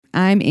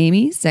I'm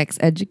Amy, sex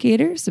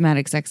educator,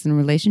 somatic sex and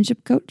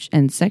relationship coach,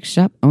 and sex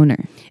shop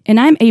owner. And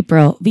I'm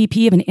April,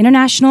 VP of an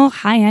international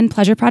high-end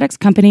pleasure products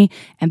company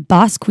and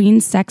boss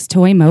queen sex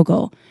toy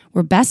mogul.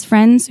 We're best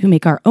friends who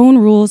make our own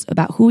rules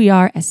about who we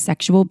are as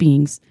sexual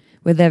beings.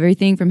 With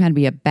everything from how to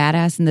be a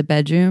badass in the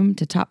bedroom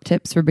to top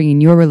tips for bringing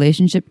your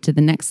relationship to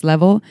the next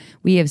level,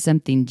 we have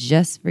something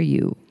just for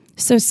you.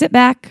 So sit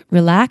back,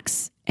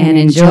 relax, and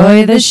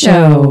enjoy the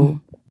show.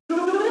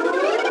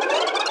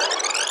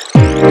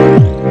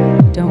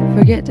 Don't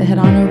forget to head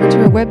on over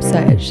to our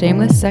website at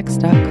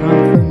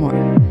shamelesssex.com for more.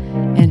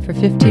 And for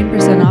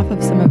 15% off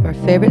of some of our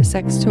favorite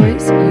sex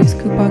toys, use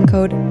coupon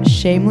code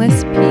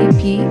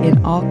SHAMELESSPP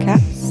in all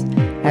caps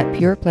at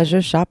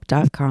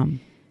purepleasureshop.com.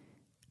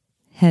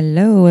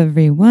 Hello,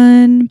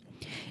 everyone.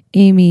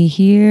 Amy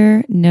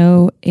here.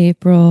 No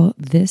April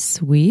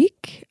this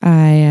week.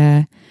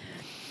 I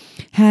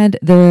had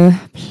the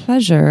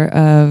pleasure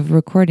of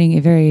recording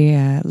a very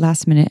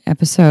last-minute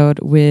episode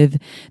with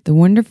the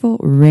wonderful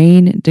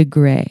Rain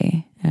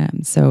DeGray.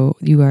 So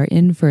you are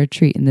in for a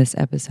treat in this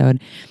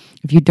episode.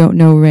 If you don't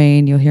know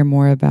Rain, you'll hear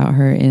more about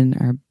her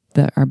in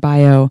our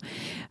bio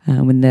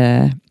when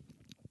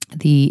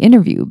the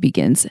interview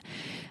begins.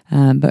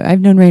 But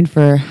I've known Rain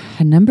for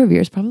a number of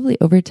years, probably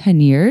over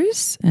 10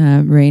 years.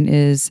 Rain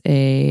is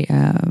a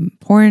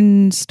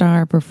porn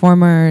star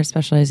performer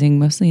specializing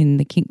mostly in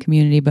the kink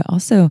community, but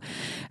also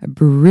a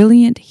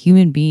brilliant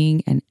human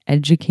being, an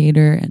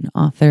educator, an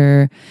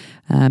author,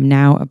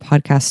 now a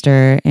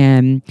podcaster,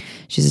 and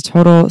she's a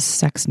total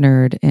sex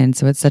nerd. And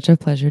so it's such a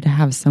pleasure to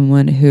have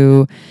someone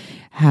who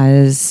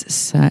has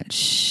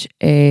such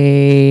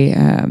a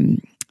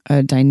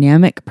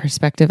dynamic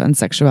perspective on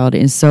sexuality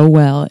and so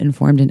well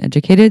informed and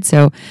educated.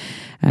 So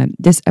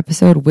this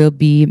episode will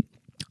be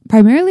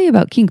primarily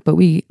about kink, but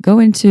we go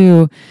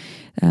into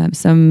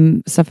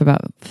some stuff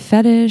about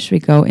fetish. We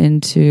go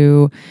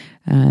into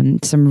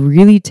some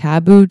really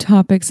taboo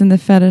topics in the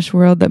fetish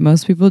world that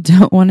most people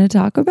don't want to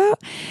talk about.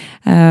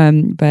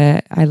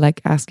 But I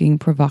like asking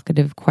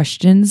provocative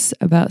questions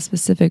about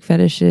specific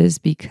fetishes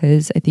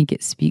because I think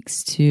it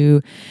speaks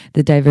to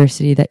the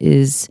diversity that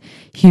is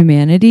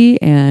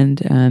humanity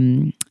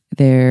and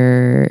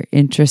their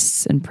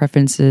interests and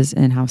preferences,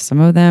 and how some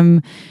of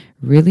them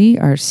really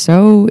are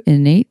so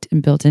innate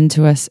and built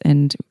into us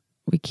and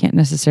we can't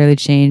necessarily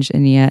change,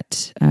 and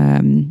yet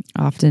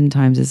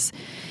oftentimes is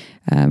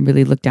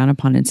really looked down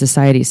upon in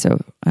society. So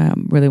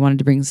really wanted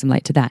to bring some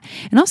light to that.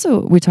 And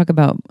also we talk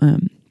about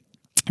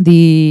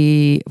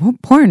the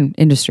porn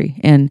industry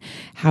and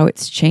how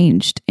it's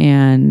changed.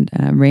 And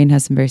Rain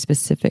has some very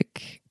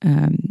specific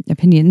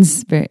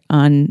opinions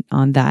on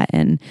that.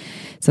 And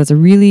so it's a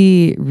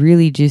really,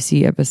 really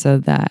juicy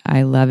episode that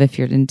I love. If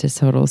you're into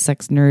total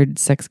sex nerd,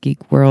 sex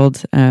geek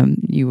world,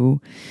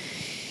 you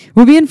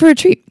will be in for a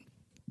treat.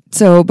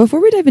 So before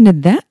we dive into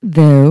that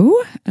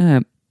though,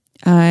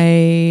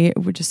 I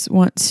would just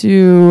want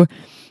to,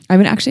 I'm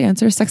going to actually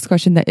answer a sex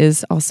question that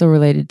is also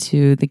related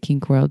to the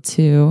kink world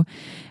too.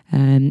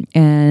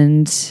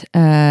 Let's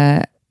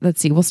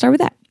see, we'll start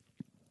with that.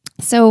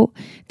 So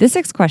this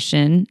sex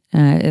question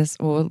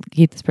we'll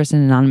keep this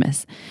person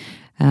anonymous.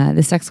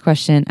 The sex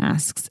question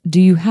asks,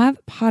 do you have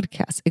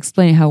podcasts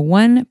explaining how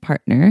one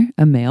partner,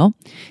 a male,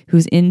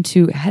 who's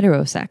into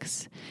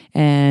heterosex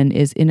and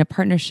is in a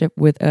partnership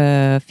with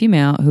a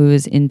female who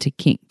is into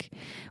kink,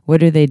 what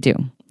do they do?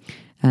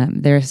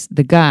 There's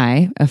the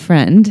guy, a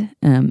friend,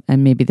 and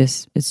maybe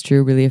this is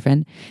true, really a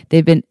friend.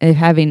 They've been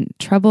having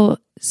trouble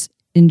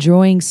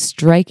enjoying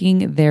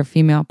striking their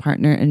female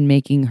partner and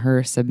making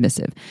her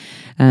submissive.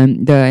 I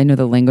know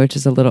the language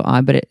is a little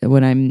odd, but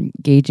what I'm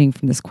gauging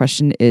from this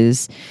question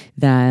is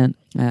that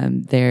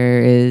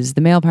the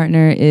male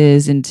partner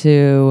is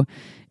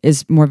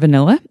more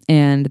vanilla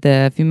and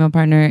the female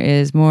partner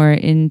is more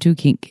into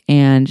kink,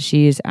 and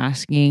she's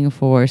asking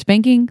for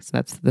spanking. So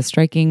that's the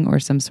striking or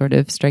some sort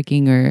of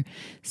striking or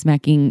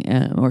smacking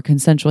or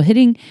consensual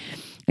hitting.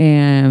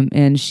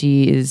 And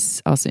she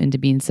is also into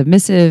being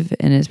submissive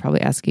and is probably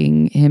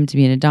asking him to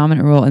be in a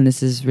dominant role. And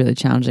this is really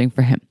challenging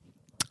for him,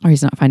 or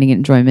he's not finding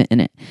enjoyment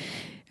in it.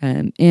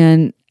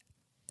 And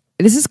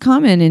this is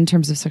common in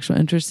terms of sexual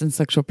interest and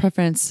sexual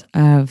preference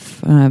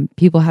of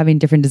people having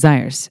different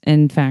desires.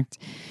 In fact,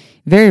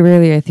 very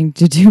rarely, I think,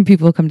 do two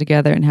people come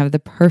together and have the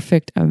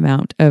perfect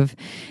amount of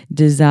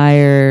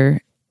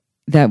desire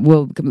that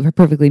will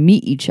perfectly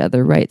meet each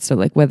other, right? So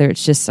like whether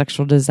it's just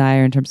sexual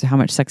desire in terms of how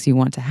much sex you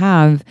want to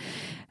have,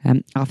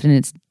 often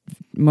it's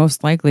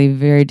most likely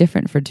very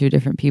different for two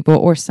different people,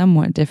 or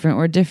somewhat different,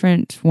 or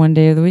different one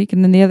day of the week,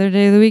 and then the other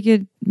day of the week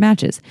it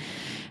matches.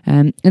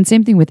 And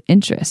same thing with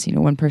interests.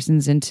 One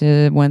person's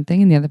into one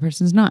thing and the other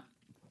person's not.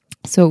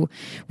 So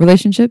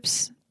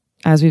relationships,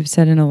 as we've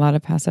said in a lot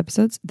of past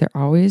episodes, they're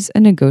always a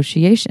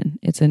negotiation.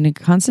 It's a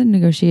constant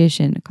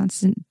negotiation, a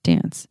constant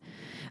dance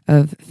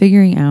of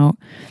figuring out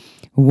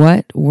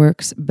what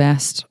works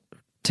best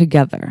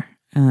together.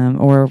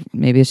 Or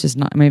maybe it's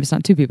not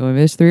two people, maybe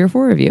there's 3 or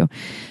 4 of you.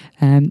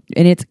 And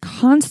it's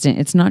constant.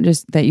 It's not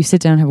just that you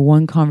sit down and have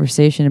one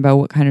conversation about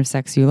what kind of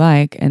sex you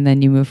like, and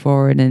then you move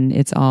forward and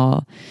it's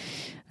all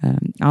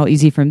all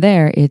easy from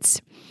there.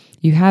 It's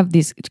you have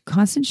these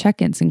constant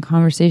check-ins and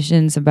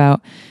conversations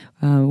about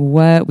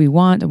what we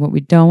want and what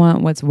we don't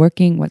want, what's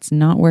working, what's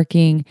not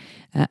working.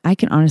 I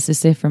can honestly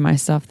say for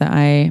myself that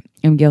I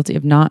am guilty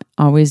of not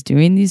always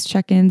doing these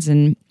check-ins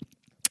and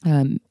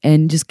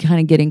just kind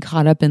of getting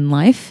caught up in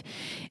life.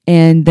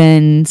 And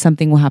then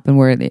something will happen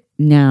where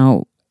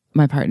now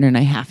my partner and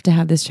I have to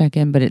have this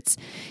check-in, but it's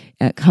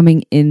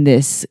coming in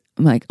this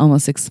like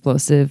almost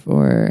explosive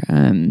or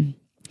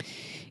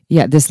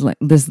this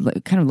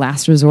kind of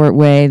last resort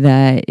way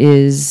that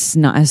is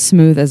not as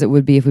smooth as it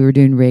would be if we were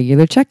doing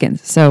regular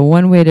check-ins. So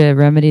one way to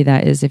remedy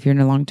that is, if you're in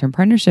a long-term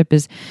partnership,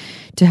 is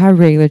to have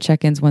regular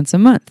check-ins once a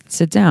month.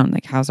 Sit down,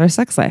 like, how's our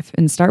sex life?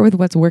 And start with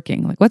what's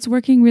working. Like, what's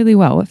working really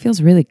well? What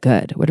feels really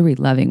good? What are we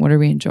loving? What are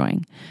we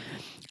enjoying?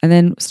 And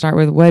then start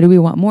with, what do we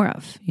want more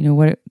of? You know,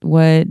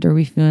 what are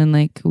we feeling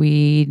like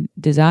we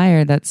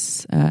desire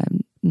that's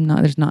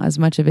there's not as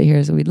much of it here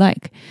as we'd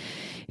like.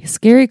 A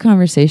scary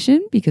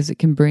conversation, because it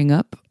can bring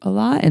up a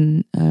lot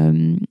and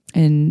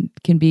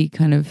can be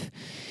kind of,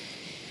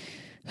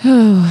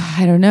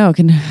 I don't know,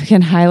 can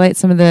highlight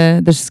some of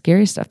the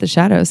scary stuff, the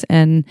shadows.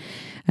 And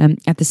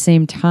at the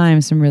same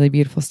time, some really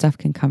beautiful stuff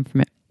can come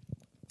from it.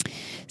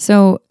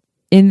 So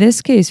in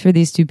this case, for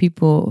these two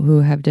people who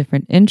have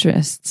different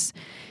interests,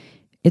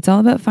 it's all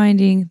about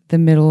finding the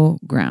middle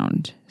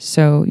ground.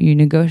 So you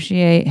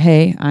negotiate,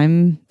 hey,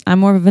 I'm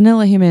more of a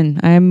vanilla human.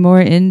 I'm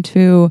more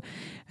into,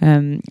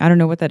 I don't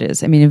know what that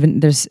is. I mean,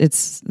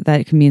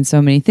 that can mean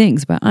so many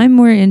things, but I'm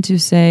more into,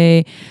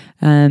 say,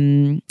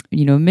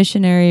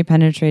 missionary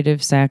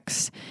penetrative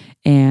sex,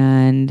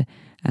 and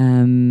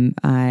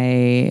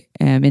I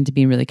am into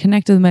being really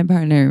connected with my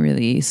partner,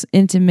 really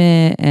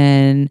intimate,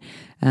 and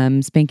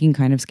spanking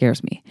kind of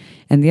scares me.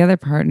 And the other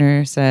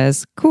partner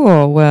says,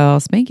 cool,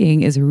 well,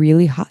 spanking is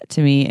really hot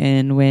to me.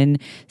 And when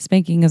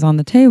spanking is on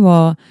the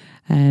table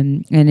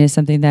and is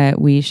something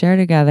that we share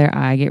together,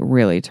 I get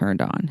really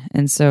turned on.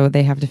 And so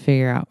they have to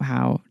figure out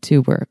how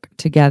to work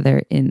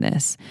together in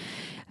this.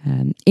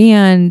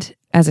 And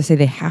as I say,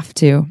 they have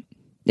to.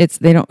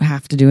 They don't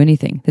have to do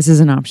anything. This is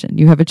an option.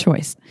 You have a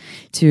choice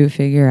to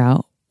figure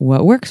out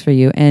what works for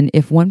you. And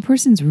if one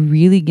person's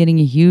really getting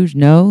a huge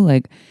no,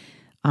 like,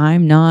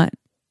 I'm not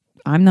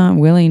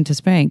willing to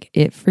spank,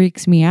 it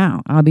freaks me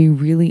out. I'll be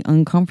really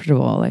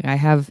uncomfortable. Like, I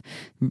have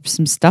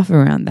some stuff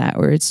around that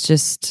where it's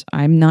just,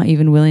 I'm not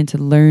even willing to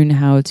learn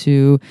how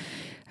to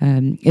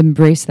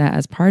embrace that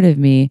as part of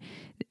me.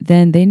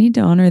 Then they need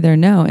to honor their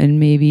no, and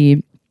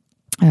maybe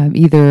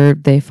either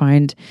they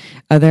find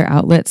other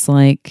outlets,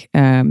 like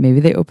maybe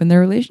they open their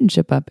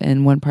relationship up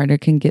and one partner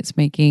can get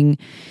spanking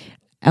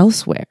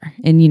elsewhere.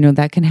 And,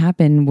 that can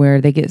happen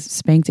where they get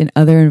spanked in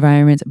other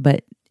environments,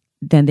 but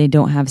then they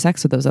don't have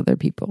sex with those other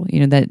people.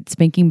 That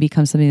spanking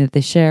becomes something that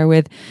they share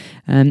with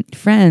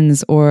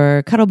friends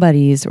or cuddle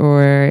buddies,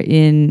 or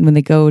when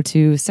they go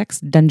to sex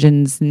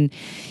dungeons and,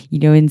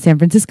 in San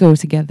Francisco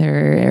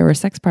together, or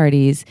sex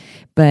parties,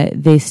 but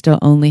they still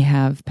only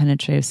have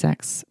penetrative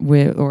sex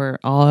with, or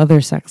all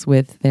other sex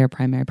with, their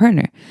primary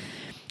partner.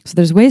 So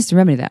there's ways to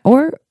remedy that,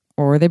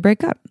 or they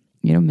break up.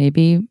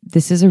 Maybe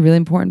this is a really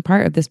important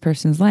part of this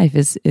person's life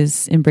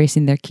is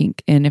embracing their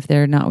kink. And if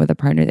they're not with a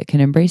partner that can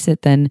embrace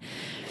it, then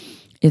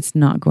it's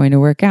not going to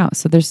work out.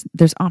 So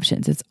there's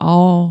options. It's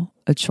all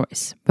a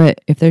choice.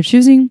 But if they're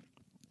choosing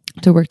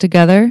to work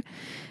together,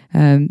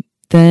 and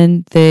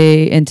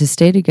to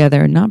stay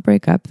together and not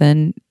break up,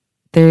 then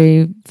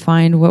they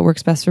find what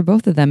works best for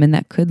both of them. And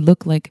that could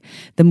look like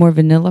the more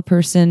vanilla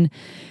person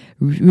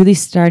really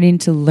starting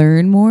to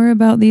learn more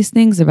about these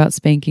things, about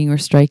spanking or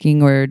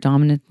striking or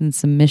dominance and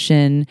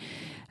submission,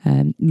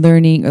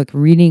 learning, like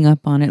reading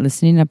up on it,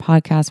 listening to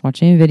podcasts,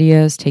 watching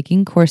videos,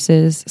 taking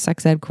courses,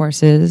 sex ed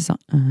courses,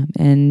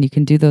 and you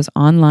can do those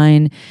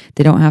online.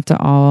 They don't have to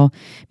all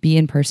be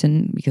in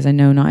person, because I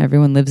know not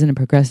everyone lives in a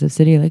progressive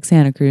city like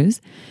Santa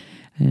Cruz.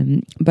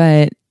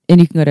 And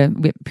you can go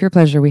to Pure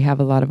Pleasure. We have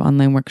a lot of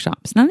online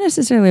workshops, not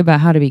necessarily about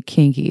how to be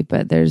kinky,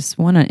 but there's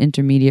one on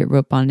intermediate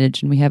rope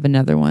bondage, and we have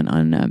another one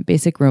on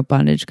basic rope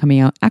bondage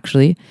coming out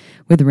actually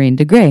with Rain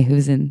DeGray,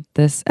 who's in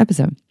this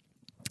episode.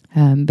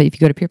 But if you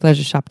go to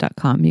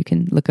purepleasureshop.com, you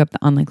can look up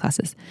the online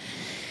classes.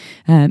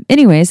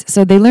 Anyways,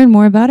 so they learn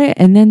more about it,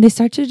 and then they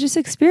start to just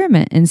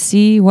experiment and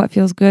see what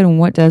feels good and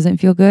what doesn't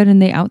feel good.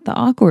 And they out the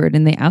awkward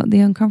and they out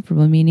the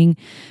uncomfortable, meaning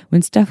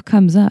when stuff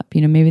comes up,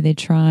 maybe they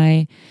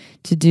try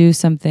to do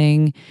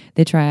something,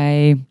 they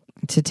try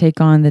to take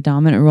on the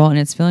dominant role and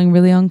it's feeling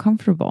really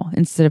uncomfortable.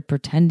 Instead of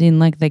pretending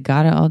like they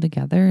got it all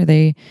together,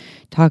 they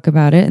talk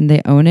about it and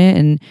they own it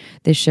and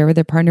they share with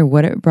their partner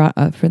what it brought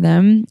up for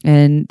them.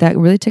 And that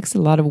really takes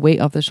a lot of weight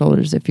off the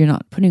shoulders if you're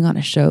not putting on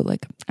a show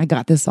like, I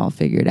got this all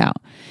figured out.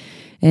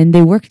 And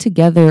they work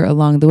together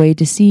along the way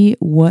to see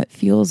what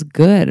feels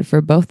good for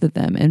both of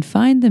them and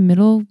find the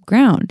middle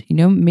ground.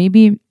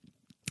 Maybe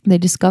they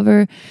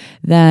discover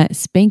that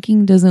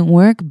spanking doesn't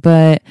work,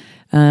 but,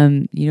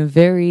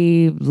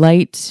 very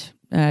light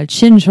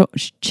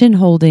chin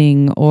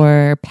holding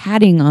or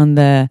patting on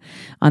the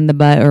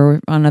butt or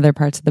on other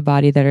parts of the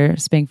body that are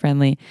spank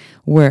friendly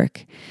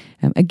work.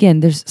 Again,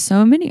 there's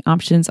so many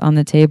options on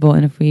the table,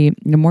 and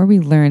the more we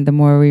learn, the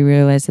more we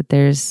realize that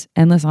there's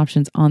endless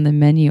options on the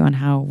menu on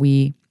how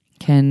we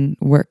can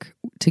work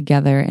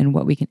together and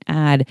what we can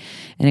add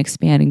and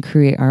expand and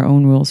create our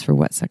own rules for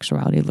what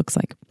sexuality looks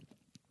like.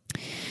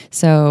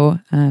 So,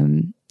 I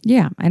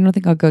don't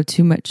think I'll go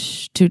too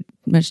much deep.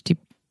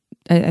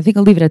 I think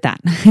I'll leave it at that.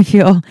 I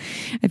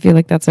feel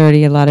like that's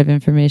already a lot of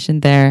information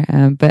there.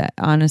 But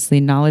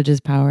honestly, knowledge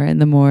is power.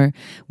 And the more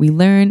we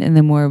learn and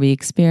the more we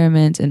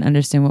experiment and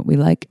understand what we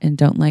like and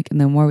don't like, and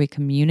the more we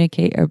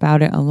communicate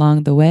about it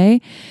along the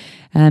way,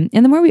 and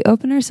the more we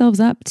open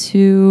ourselves up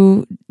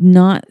to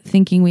not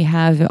thinking we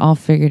have it all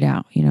figured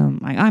out.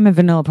 Like, I'm a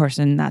vanilla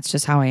person. That's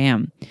just how I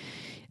am.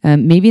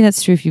 Maybe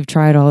that's true if you've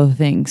tried all the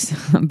things,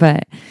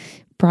 but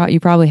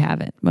you probably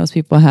haven't. Most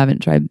people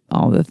haven't tried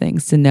all the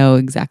things to know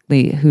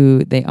exactly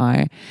who they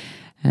are.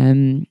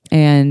 And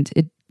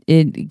it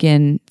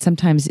again,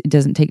 sometimes it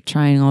doesn't take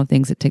trying all the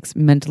things. It takes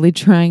mentally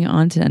trying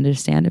on to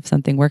understand if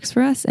something works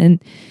for us.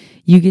 And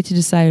you get to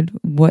decide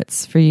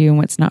what's for you and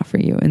what's not for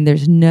you. And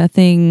there's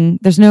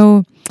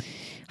no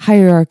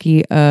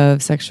hierarchy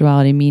of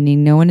sexuality,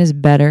 meaning no one is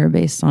better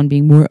based on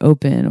being more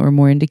open or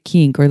more into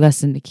kink or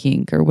less into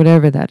kink or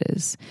whatever that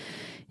is.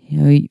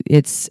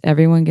 It's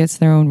everyone gets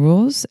their own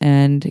rules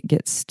and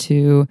gets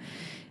to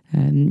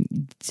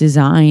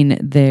design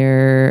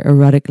their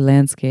erotic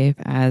landscape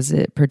as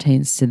it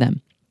pertains to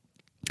them.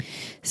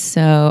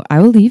 So I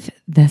will leave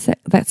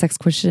that sex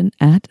question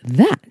at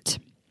that.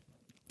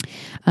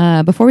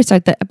 Before we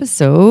start the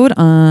episode,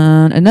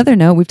 on another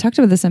note, we've talked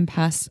about this in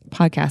past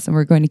podcasts, and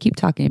we're going to keep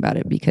talking about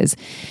it because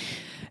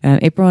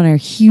April and I are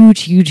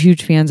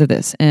huge fans of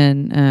this,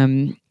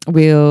 and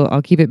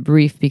I'll keep it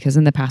brief because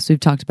in the past we've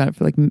talked about it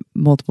for like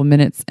multiple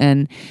minutes,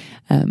 and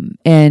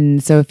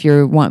so if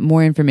you want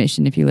more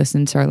information, if you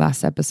listen to our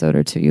last episode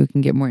or two, you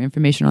can get more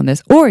information on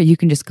this, or you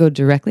can just go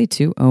directly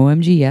to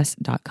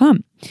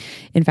omgyes.com.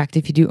 In fact,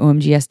 if you do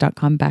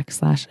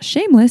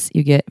omgyes.com/shameless,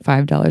 you get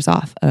 $5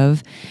 off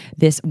of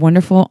this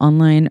wonderful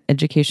online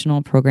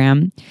educational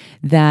program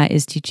that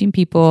is teaching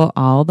people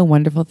all the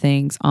wonderful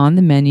things on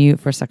the menu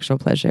for sexual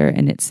pleasure.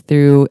 And it's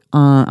through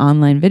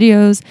online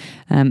videos.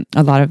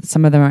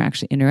 Some of them are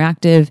actually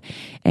interactive,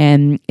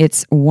 and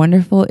it's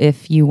wonderful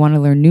if you want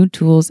to learn new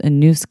tools and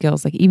new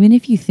skills. Like, even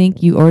if you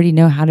think you already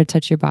know how to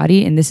touch your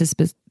body, and this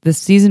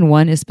season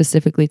 1 is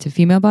specifically to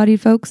female-bodied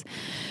folks.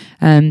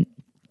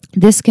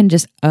 This can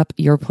just up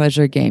your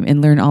pleasure game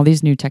and learn all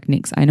these new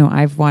techniques. I know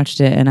I've watched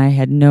it and I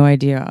had no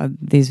idea of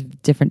these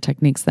different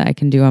techniques that I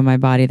can do on my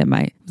body that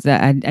I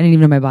didn't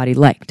even know my body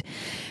liked.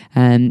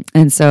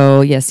 And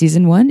so,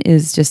 season 1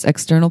 is just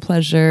external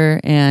pleasure.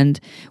 And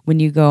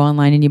when you go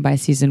online and you buy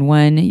season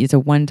 1, it's a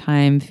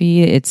one-time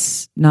fee.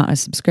 It's not a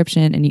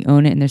subscription, and you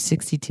own it. And there's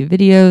 62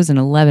 videos and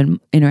 11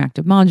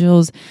 interactive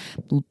modules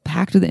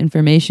packed with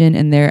information.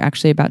 And they're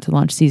actually about to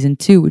launch season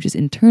 2, which is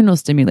internal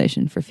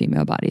stimulation for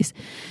female bodies.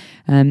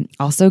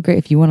 Also great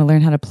if you want to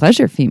learn how to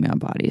pleasure female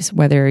bodies,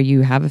 whether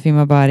you have a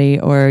female body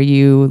or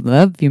you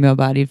love female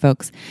bodied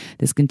folks.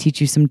 This can teach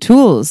you some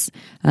tools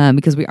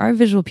because we are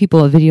visual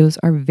people. Videos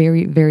are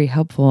very, very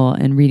helpful,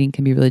 and reading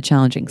can be really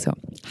challenging. So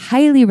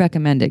highly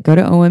recommend it. Go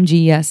to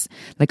OMGYes,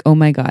 like, oh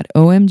my God,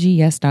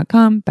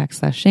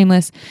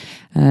 omgyes.com/shameless,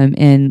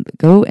 and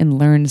go and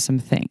learn some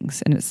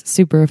things. And it's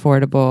super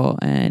affordable,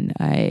 and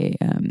I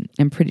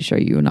am pretty sure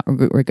you will not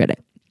regret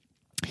it.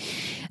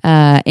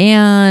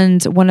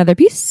 And one other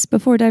piece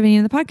before diving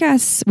into the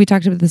podcast, we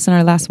talked about this in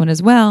our last one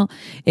as well.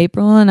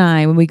 April and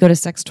I, when we go to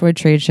sex toy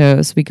trade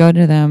shows, we go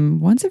to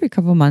them once every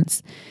couple of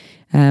months.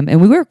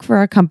 And we work for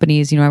our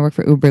companies. I work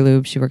for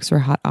Uberlube. She works for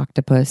Hot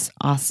Octopuss.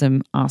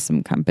 Awesome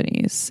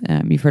companies.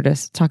 You've heard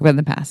us talk about in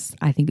the past.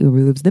 I think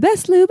Uberlube's the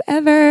best lube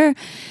ever.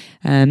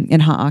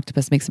 And Hot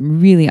Octopuss makes some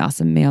really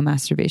awesome male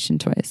masturbation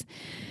toys.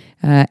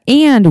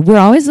 And we're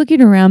always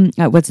looking around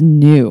at what's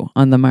new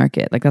on the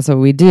market. Like, that's what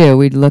we do.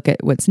 We look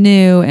at what's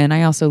new. And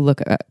I also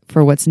look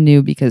for what's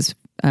new because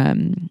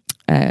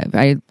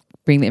I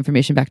bring the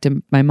information back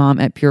to my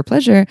mom at Pure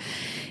Pleasure,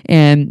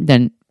 and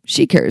then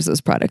she carries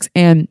those products.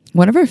 And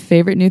one of our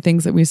favorite new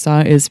things that we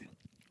saw is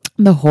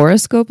the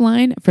horoscope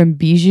line from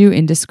Bijou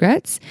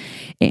Indiscrets.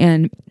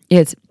 And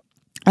it's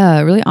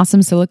a really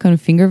awesome silicone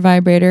finger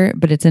vibrator,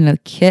 but it's in a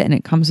kit, and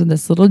it comes with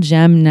this little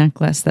gem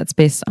necklace that's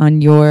based on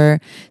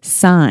your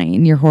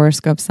sign, your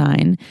horoscope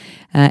sign,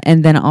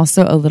 and then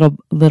also a little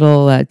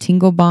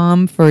tingle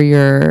balm for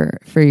your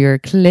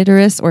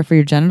clitoris or for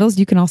your genitals.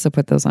 You can also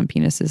put those on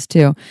penises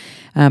too,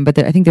 but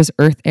I think there's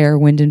earth, air,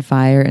 wind, and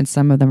fire, and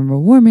some of them are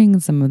warming,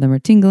 and some of them are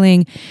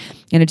tingling.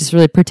 and it just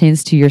really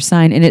pertains to your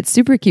sign. And it's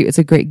super cute. It's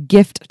a great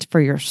gift for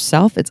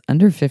yourself. It's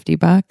under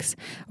 $50,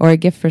 or a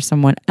gift for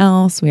someone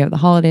else. We have the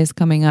holidays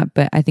coming up,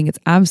 but I think it's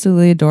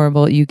absolutely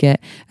adorable. You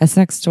get a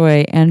sex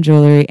toy and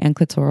jewelry and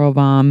clitoral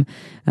balm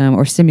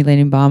or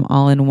stimulating balm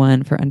all in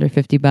one for under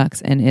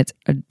 $50, and it's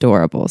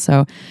adorable.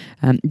 So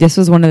this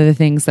was one of the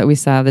things that we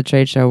saw at the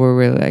trade show where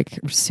we're like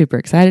super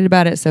excited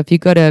about it. So if you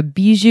go to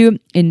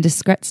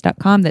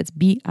bijouindiscrets.com, that's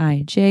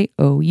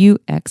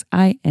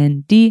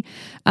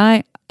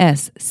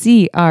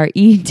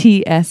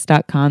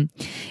bijouindiscrets.com,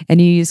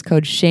 and you use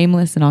code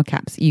shameless in all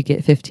caps, you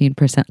get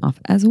 15% off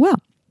as well.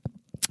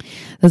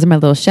 Those are my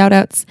little shout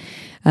outs.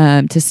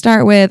 To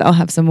start with, I'll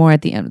have some more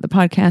at the end of the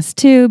podcast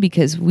too,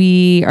 because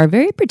we are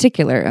very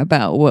particular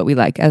about what we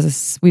like.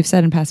 As we've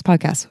said in past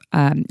podcasts,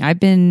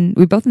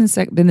 we've both been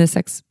in the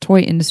sex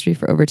toy industry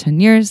for over 10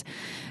 years.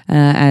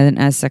 And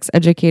as sex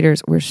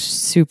educators, we're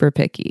super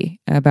picky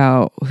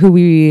about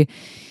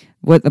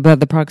about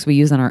the products we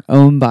use on our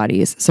own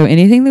bodies. So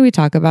anything that we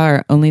talk about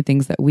are only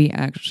things that we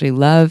actually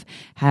love,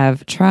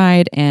 have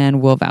tried,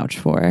 and will vouch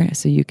for.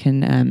 So you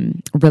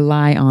can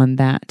rely on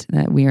that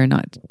we are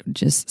not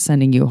just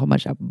sending you a whole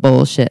bunch of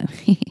bullshit.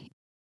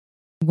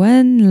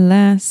 One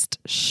last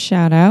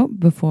shout out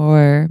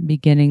before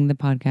beginning the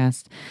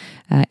podcast.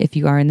 If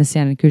you are in the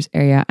Santa Cruz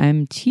area,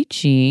 I'm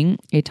teaching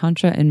a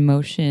Tantra in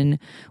Motion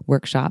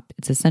workshop.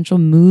 It's a sensual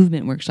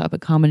movement workshop, a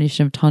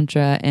combination of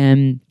Tantra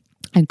and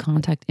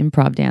contact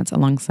improv dance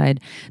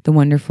alongside the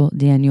wonderful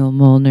Daniel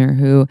Molnar,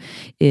 who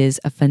is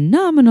a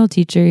phenomenal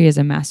teacher. He has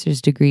a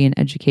master's degree in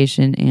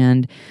education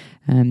and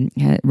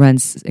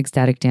runs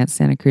Ecstatic Dance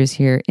Santa Cruz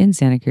here in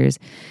Santa Cruz.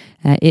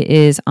 It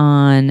is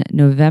on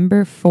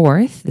November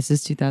 4th. This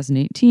is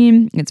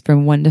 2018. It's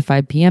from 1 to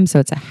 5 p.m. So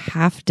it's a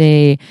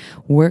half-day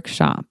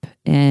workshop,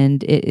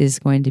 and it is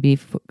going to be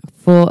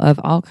full of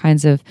all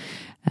kinds of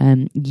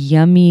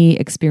yummy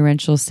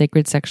experiential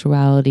sacred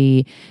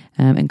sexuality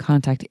and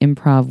contact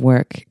improv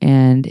work.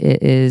 And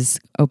it is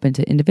open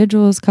to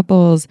individuals,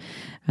 couples,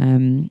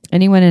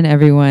 anyone and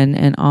everyone,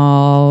 and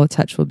all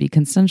touch will be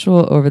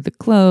consensual over the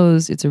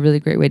clothes. It's a really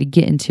great way to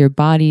get into your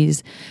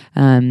bodies.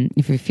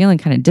 If you're feeling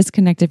kind of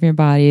disconnected from your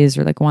bodies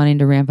or like wanting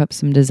to ramp up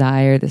some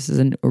desire, this is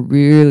a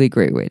really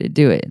great way to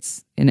do it.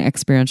 It's an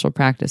experiential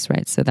practice,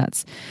 right? So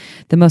that's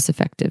the most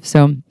effective.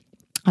 So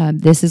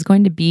this is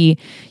going to be,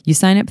 you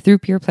sign up through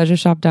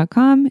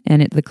purepleasureshop.com,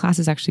 and the class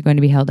is actually going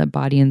to be held at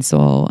Body and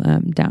Soul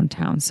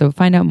downtown. So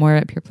find out more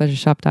at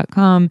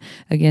purepleasureshop.com.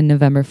 Again,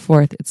 November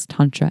 4th, it's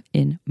Tantra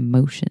in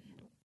Motion.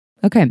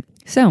 Okay,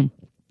 so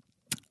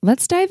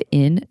let's dive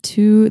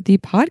into the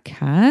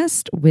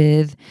podcast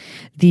with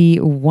the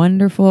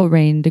wonderful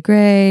Rain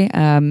DeGray.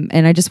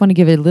 And I just want to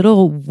give a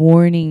little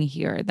warning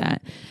here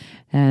that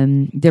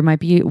there might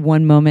be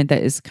one moment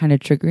that is kind of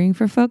triggering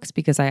for folks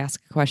because I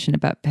ask a question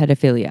about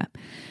pedophilia,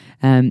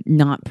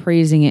 not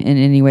praising it in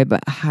any way,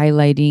 but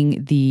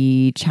highlighting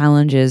the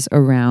challenges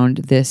around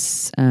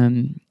this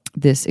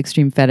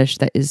extreme fetish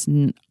that is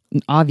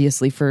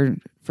obviously for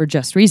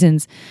just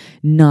reasons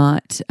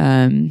not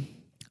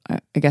I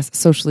guess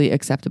socially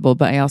acceptable.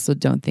 But I also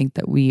don't think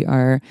that we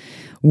are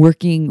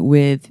working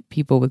with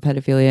people with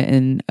pedophilia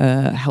in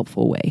a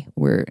helpful way.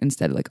 We're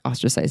instead like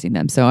ostracizing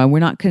them. So we're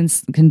not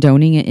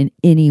condoning it in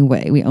any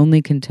way. We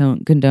only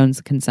condone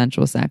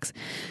consensual sex,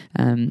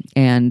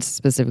 and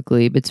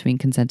specifically between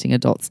consenting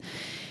adults.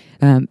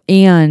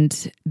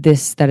 And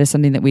that is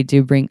something that we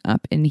do bring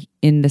up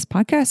in this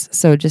podcast.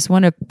 So just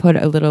want to put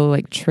a little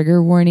like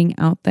trigger warning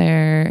out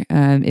there.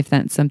 If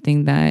that's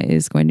something that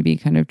is going to be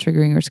kind of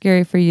triggering or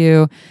scary for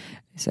you,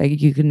 so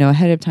you can know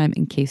ahead of time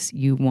in case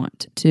you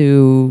want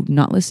to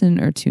not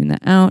listen or tune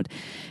that out.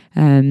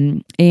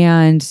 And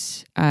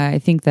I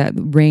think that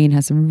Rain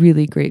has some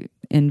really great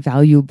and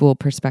valuable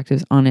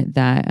perspectives on it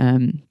that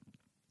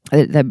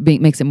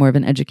makes it more of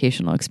an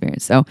educational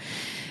experience. So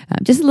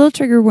just a little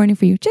trigger warning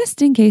for you,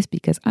 just in case,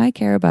 because I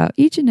care about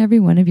each and every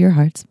one of your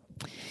hearts.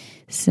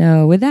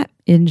 So with that,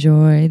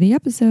 enjoy the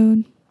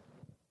episode.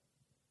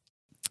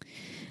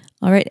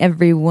 All right,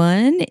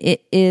 everyone,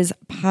 it is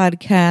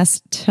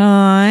podcast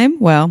time.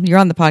 Well, you're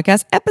on the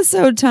podcast,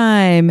 episode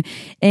time.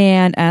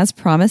 And as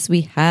promised,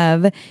 we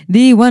have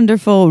the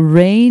wonderful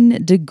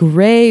Rain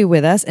DeGray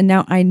with us. And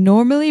now I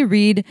normally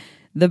read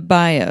the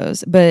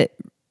bios, but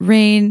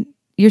Rain,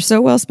 you're so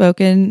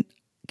well-spoken.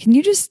 Can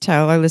you just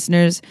tell our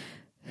listeners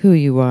who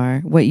you are,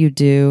 what you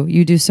do?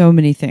 You do so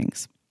many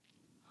things.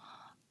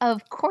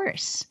 Of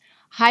course.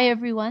 Hi,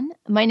 everyone.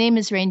 My name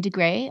is Rain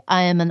DeGray.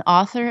 I am an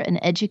author, an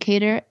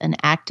educator, an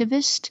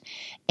activist,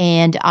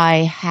 and I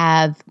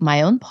have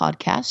my own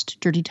podcast,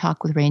 Dirty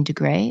Talk with Rain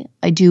DeGray.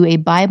 I do a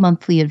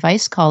bi-monthly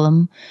advice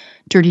column,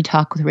 Dirty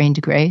Talk with Rain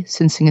DeGray,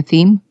 sensing a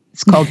theme.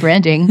 It's called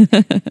branding.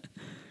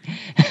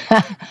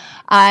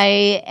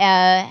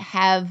 I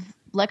have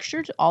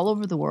lectured all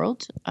over the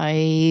world.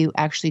 I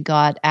actually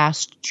got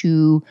asked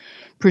to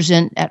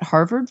present at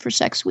Harvard for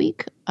Sex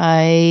Week.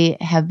 I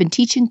have been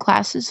teaching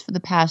classes for the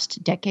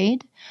past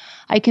decade.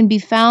 I can be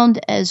found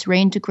as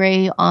Rain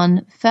DeGray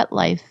on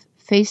FetLife,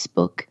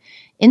 Facebook,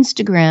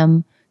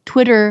 Instagram,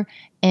 Twitter,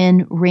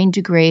 and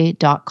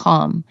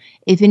raindegray.com.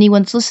 If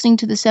anyone's listening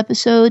to this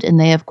episode and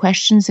they have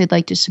questions they'd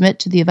like to submit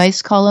to the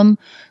advice column,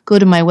 go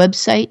to my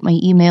website. My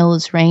email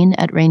is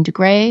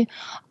rain@raindegray.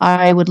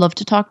 I would love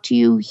to talk to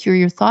you, hear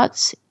your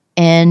thoughts,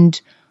 and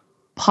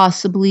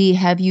possibly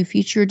have you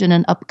featured in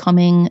an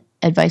upcoming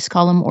advice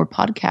column or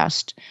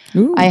podcast.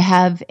 Ooh. I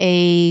have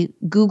a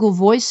Google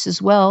Voice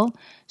as well.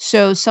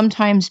 So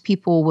sometimes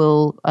people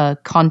will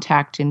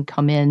contact and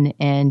come in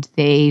and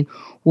they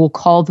will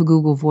call the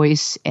Google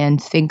Voice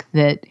and think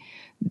that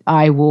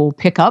I will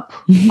pick up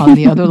on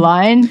the other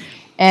line.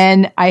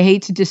 And I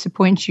hate to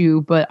disappoint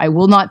you, but I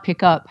will not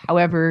pick up.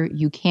 However,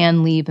 you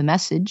can leave a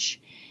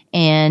message.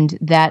 And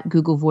that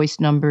Google Voice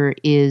number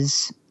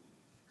is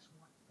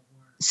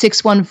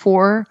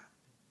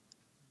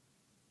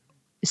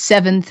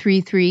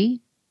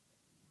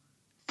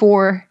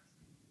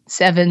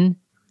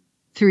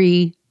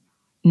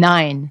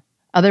 614-733-4739,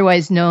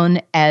 otherwise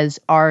known as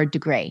R.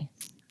 DeGray.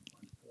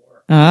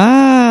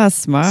 Ah,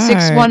 smart.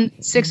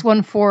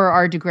 614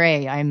 R.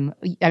 DeGray.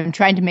 I'm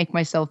trying to make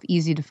myself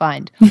easy to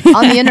find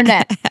on the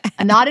internet,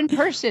 not in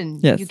person.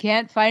 Yes. You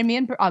can't find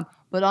me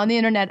but on the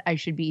internet, I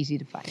should be easy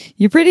to find.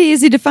 You're pretty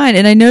easy to find,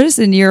 and I noticed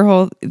in your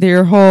whole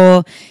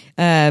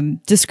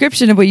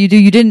description of what you do,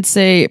 you didn't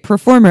say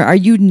performer. Are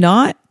you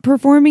not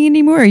performing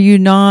anymore? Are you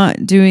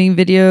not doing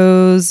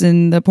videos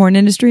in the porn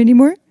industry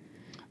anymore?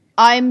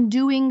 I'm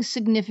doing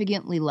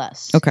significantly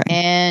less. Okay,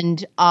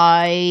 and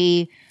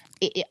I'm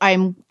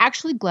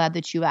actually glad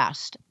that you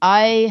asked.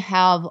 I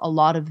have a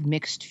lot of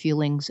mixed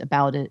feelings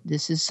about it.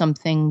 This is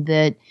something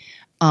that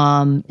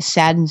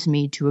saddens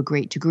me to a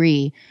great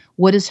degree.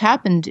 What has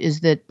happened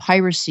is that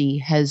piracy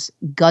has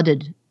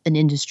gutted an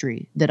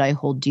industry that I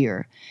hold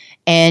dear.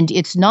 And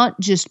it's not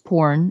just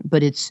porn,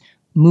 but it's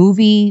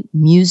movie,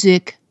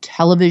 music,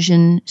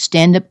 television,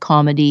 stand-up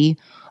comedy.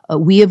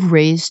 We have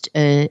raised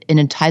an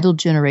entitled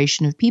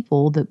generation of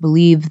people that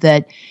believe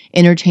that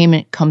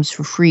entertainment comes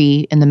for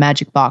free in the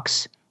magic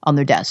box on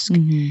their desk.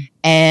 Mm-hmm.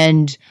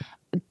 And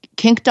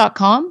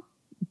kink.com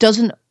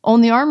doesn't own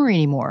the Armory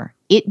anymore.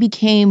 It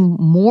became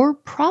more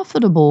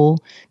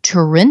profitable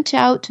to rent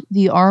out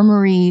the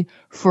Armory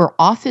for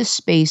office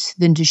space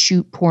than to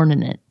shoot porn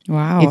in it.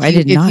 Wow, I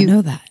did not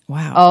know that.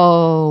 Wow.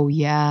 Oh,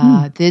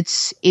 yeah.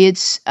 It's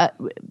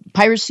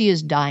piracy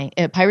is dying.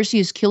 Piracy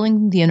is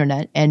killing the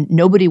internet, and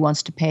nobody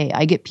wants to pay.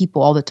 I get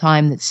people all the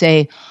time that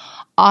say,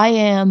 I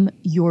am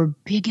your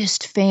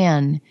biggest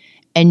fan.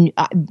 And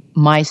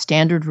my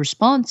standard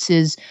response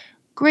is,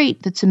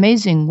 great, that's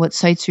amazing. What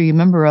sites are you a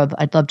member of?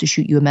 I'd love to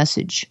shoot you a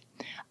message.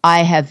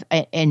 I have,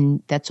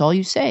 and that's all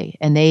you say.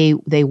 And they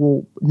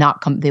will not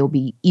come. They'll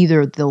be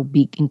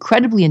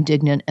incredibly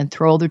indignant and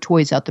throw all their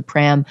toys out the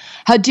pram.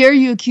 How dare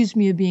you accuse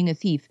me of being a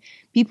thief?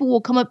 People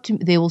will come up to me.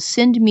 They will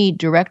send me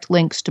direct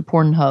links to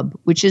Pornhub,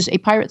 which is a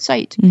pirate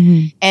site,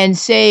 and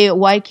say,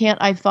 why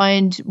can't I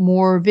find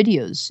more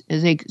videos?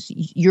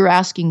 You're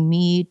asking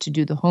me to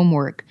do the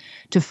homework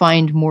to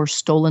find more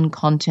stolen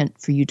content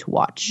for you to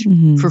watch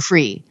for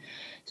free.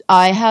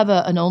 I have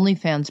an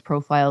OnlyFans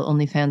profile,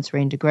 OnlyFans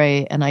Rain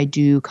DeGray, and I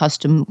do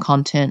custom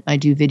content. I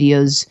do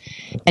videos,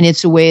 and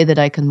it's a way that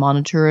I can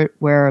monitor it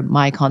where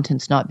my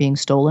content's not being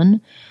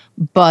stolen.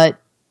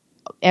 But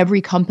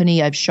every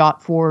company I've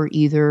shot for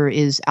either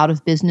is out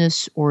of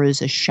business or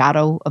is a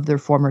shadow of their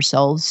former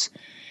selves.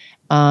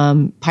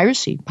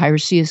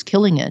 Piracy is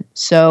killing it.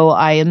 So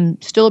I am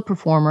still a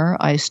performer.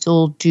 I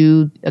still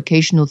do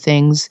occasional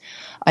things.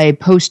 I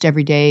post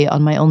every day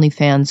on my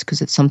OnlyFans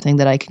because it's something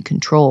that I can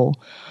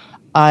control.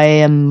 I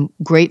am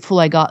grateful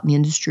I got in the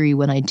industry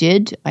when I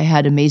did. I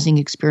had amazing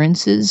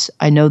experiences.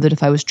 I know that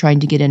if I was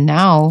trying to get in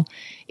now,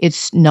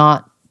 it's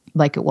not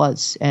like it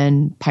was,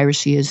 and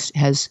piracy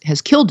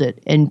has killed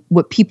it. And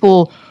what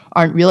people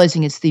aren't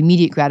realizing is the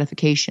immediate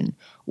gratification.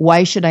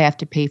 Why should I have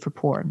to pay for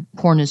porn?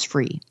 Porn is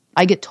free.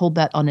 I get told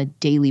that on a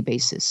daily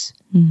basis.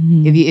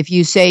 Mm-hmm. If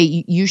you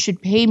say you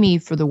should pay me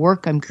for the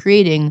work I'm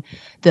creating,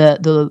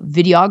 the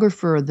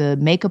videographer, the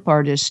makeup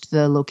artist,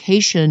 the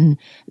location,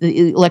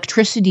 the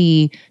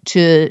electricity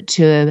to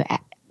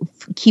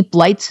keep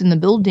lights in the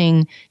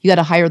building, you got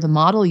to hire the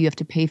model, you have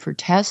to pay for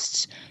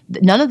tests.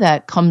 None of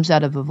that comes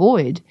out of a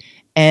void.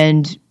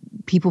 And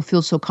people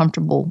feel so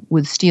comfortable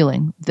with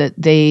stealing that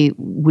they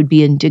would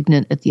be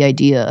indignant at the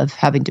idea of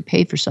having to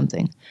pay for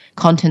something.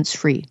 Content's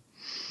free.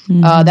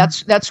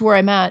 Mm-hmm. That's where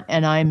I'm at,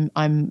 and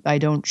I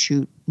don't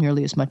shoot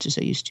nearly as much as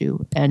I used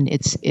to, and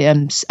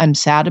I'm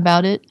sad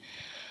about it.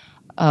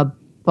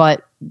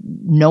 But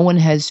no one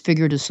has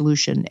figured a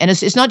solution, and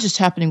it's not just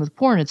happening with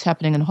porn; it's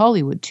happening in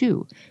Hollywood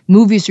too.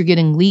 Movies are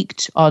getting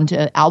leaked onto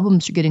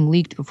albums are getting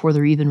leaked before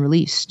they're even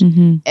released.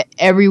 Mm-hmm.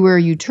 Everywhere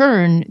you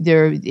turn,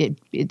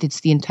 it's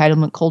the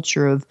entitlement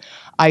culture of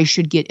I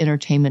should get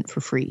entertainment for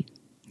free.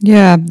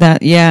 Yeah,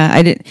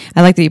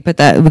 I like that you put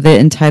that with the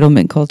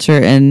entitlement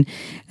culture. And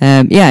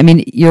I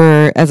mean,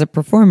 you're, as a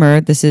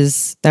performer,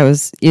 is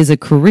a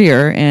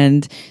career.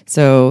 And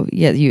so,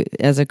 you,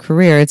 as a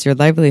career, it's your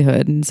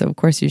livelihood. And so of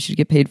course you should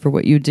get paid for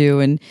what you do.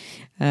 And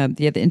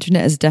the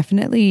internet has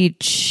definitely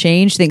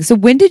changed things. So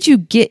when did you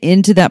get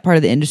into that part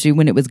of the industry,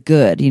 when it was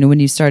good? When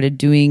you started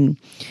doing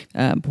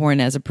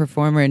porn as a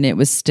performer and it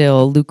was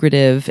still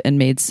lucrative and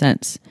made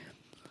sense?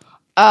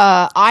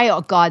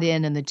 I got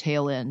in the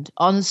tail end.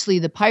 Honestly,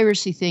 the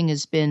piracy thing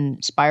has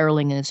been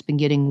spiraling and it's been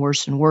getting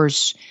worse and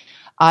worse.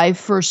 I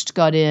first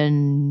got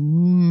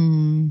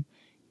in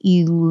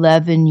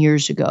 11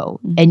 years ago.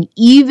 Mm-hmm. And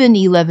even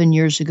 11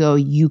 years ago,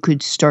 you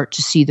could start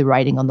to see the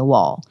writing on the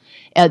wall.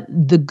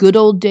 The good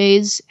old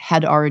days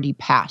had already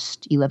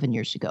passed 11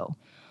 years ago.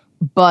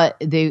 But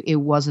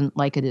it wasn't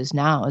like it is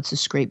now. It's a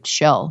scraped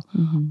shell.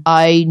 Mm-hmm.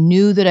 I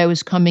knew that I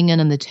was coming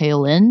in on the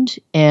tail end,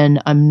 and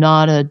I'm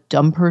not a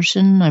dumb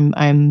person.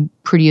 I'm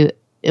pretty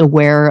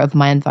aware of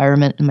my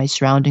environment and my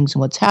surroundings and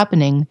what's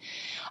happening.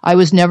 I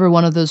was never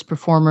one of those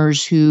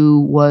performers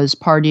who was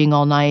partying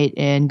all night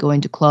and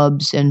going to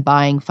clubs and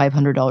buying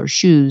 $500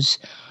 shoes.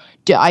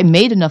 I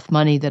made enough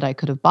money that I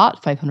could have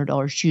bought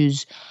 $500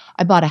 shoes.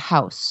 I bought a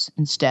house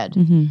instead.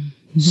 Mm-hmm.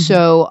 Mm-hmm.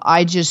 So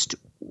I just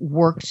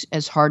worked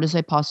as hard as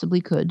I possibly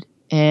could.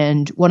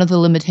 And one of the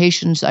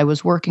limitations I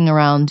was working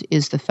around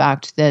is the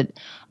fact that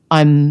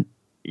I'm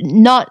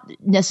not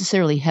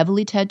necessarily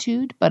heavily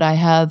tattooed, but I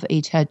have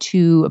a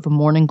tattoo of a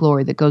morning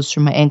glory that goes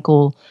from my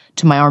ankle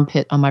to my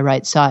armpit on my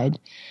right side.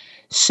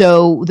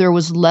 So there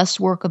was less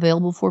work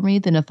available for me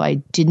than if I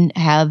didn't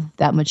have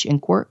that much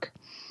ink work.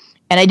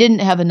 And I didn't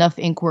have enough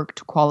ink work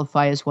to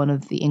qualify as one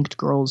of the inked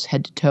girls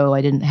head to toe.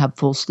 I didn't have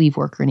full sleeve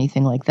work or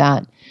anything like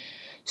that.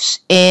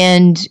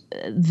 And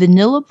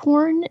vanilla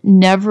porn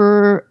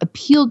never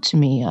appealed to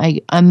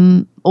me.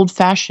 I'm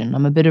old-fashioned.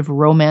 I'm a bit of a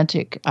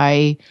romantic.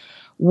 I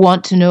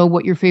want to know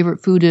what your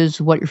favorite food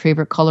is, what your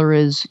favorite color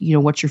is,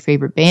 what's your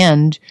favorite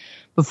band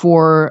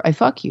before I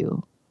fuck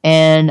you.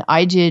 And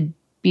I did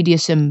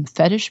BDSM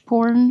fetish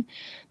porn.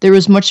 There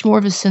was much more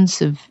of a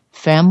sense of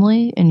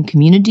family and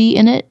community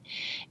in it.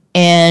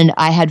 And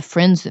I had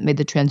friends that made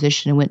the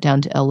transition and went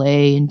down to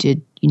LA and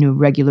did,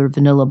 regular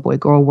vanilla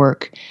boy-girl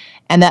work.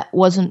 And that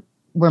wasn't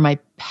where my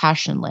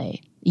passion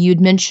lay.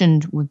 You'd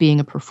mentioned with being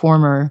a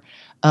performer,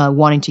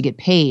 wanting to get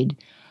paid.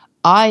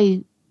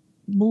 I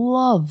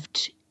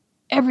loved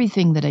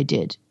everything that I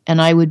did,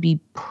 and I would be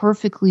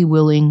perfectly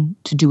willing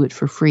to do it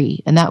for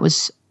free. And that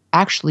was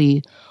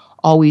actually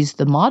always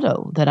the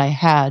motto that I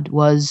had,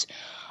 was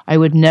I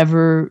would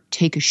never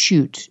take a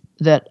shoot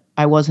that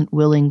I wasn't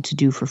willing to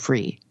do for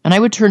free. And I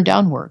would turn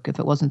down work if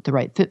it wasn't the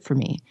right fit for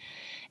me.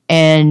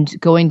 And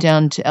going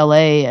down to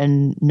LA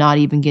and not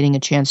even getting a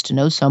chance to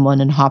know someone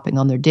and hopping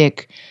on their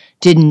dick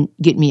didn't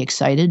get me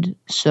excited.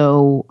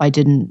 So I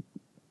didn't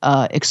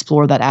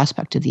explore that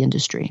aspect of the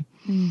industry.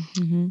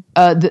 Mm-hmm.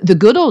 The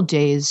good old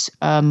days,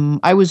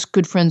 I was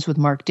good friends with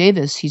Mark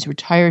Davis. He's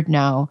retired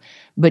now,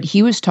 but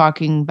he was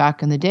talking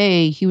back in the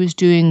day, he was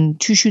doing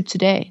 2 shoots a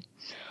day.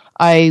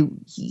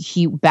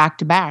 He back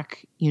to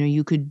back,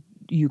 you could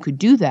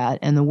do that.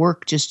 And the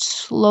work just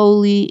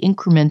slowly,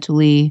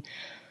 incrementally,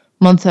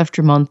 month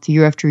after month,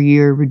 year after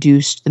year,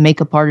 reduced. The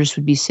makeup artist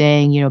would be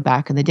saying,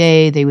 back in the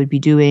day, they would be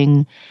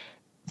doing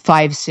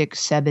 5, 6,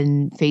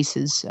 7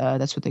 faces.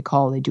 That's what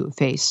they do a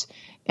face.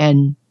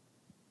 And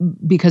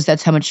because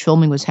that's how much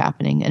filming was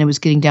happening. And it was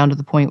getting down to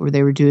the point where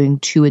they were doing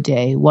 2 a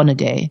day, 1 a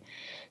day.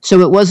 So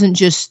it wasn't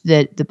just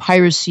that the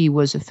piracy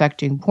was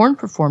affecting porn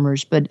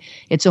performers, but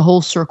it's a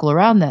whole circle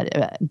around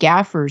that.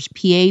 Gaffers,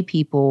 PA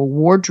people,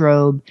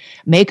 wardrobe,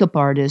 makeup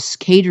artists,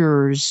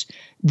 caterers.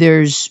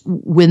 There's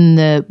when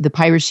the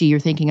piracy, you're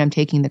thinking I'm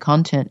taking the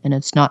content and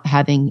it's not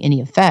having any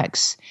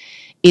effects.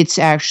 It's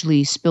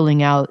actually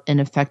spilling out and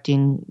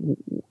affecting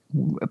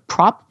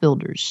prop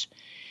builders.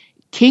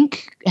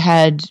 Kink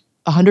had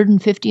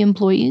 150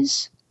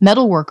 employees,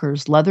 metal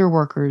workers, leather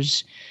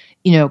workers,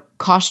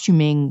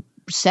 costuming,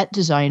 set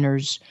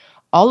designers.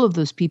 All of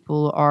those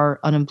people are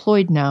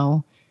unemployed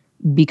now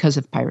because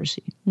of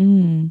piracy.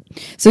 Mm.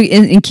 So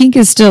in Kink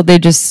is still, they're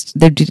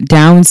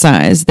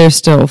downsized. They're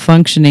still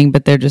functioning,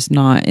 but they're just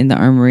not in the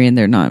armory, and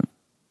they're not.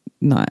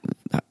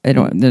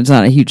 There's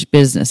not a huge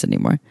business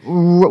anymore.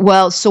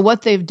 Well, so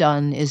what they've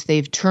done is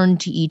they've turned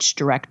to each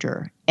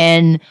director,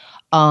 and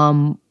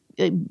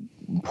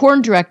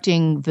porn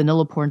directing,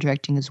 vanilla porn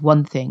directing is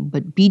one thing,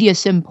 but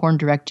BDSM porn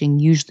directing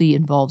usually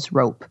involves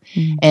rope.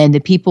 Mm-hmm. And the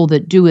people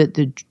that do it,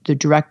 the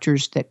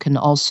directors that can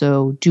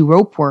also do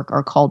rope work,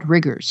 are called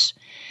riggers.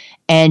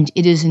 And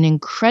it is an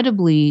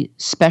incredibly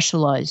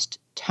specialized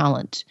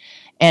talent.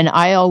 And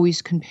I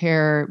always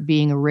compare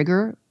being a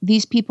rigger.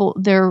 These people,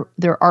 they're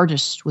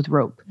artists with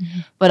rope.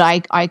 Mm-hmm. But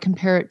I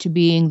compare it to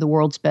being the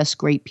world's best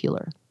grape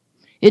peeler.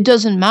 It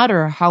doesn't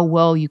matter how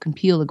well you can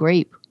peel a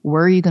grape.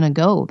 Where are you going to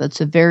go?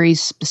 That's a very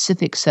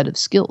specific set of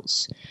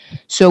skills.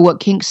 So what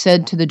Kink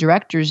said to the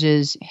directors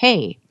is,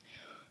 hey,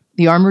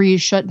 the armory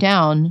is shut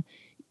down.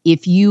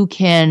 If you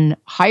can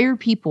hire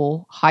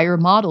people, hire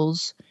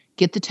models,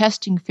 get the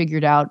testing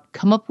figured out,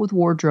 come up with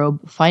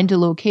wardrobe, find a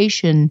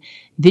location,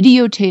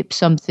 videotape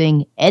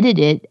something, edit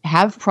it,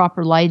 have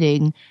proper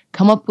lighting,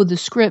 come up with a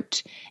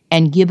script,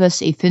 and give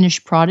us a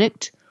finished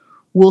product,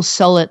 we'll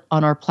sell it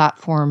on our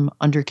platform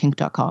under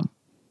kink.com.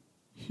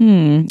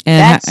 And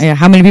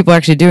how many people are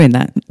actually doing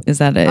that? Is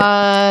that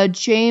it?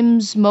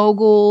 James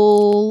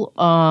Mogul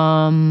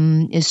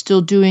is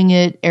still doing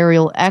it.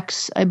 Ariel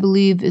X, I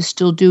believe, is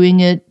still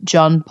doing it.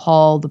 John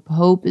Paul the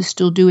Pope is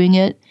still doing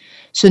it.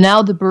 So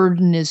now the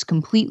burden is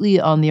completely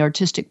on the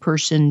artistic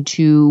person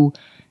to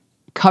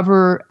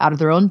cover out of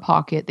their own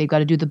pocket. They've got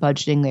to do the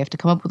budgeting. They have to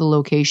come up with a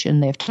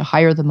location. They have to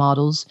hire the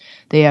models.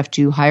 They have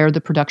to hire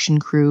the production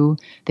crew.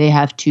 They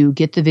have to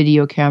get the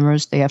video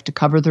cameras. They have to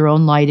cover their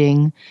own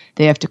lighting.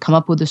 They have to come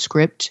up with a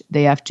script.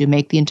 They have to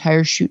make the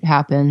entire shoot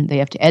happen. They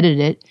have to edit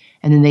it.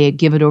 And then they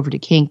give it over to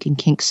Kink, and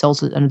Kink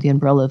sells it under the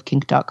umbrella of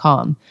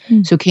kink.com.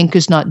 So Kink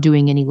is not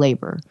doing any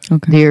labor.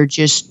 Okay.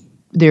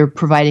 They're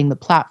providing the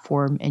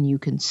platform, and you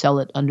can sell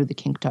it under the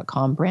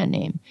kink.com brand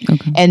name.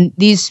 Okay. And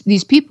these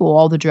people,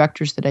 all the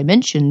directors that I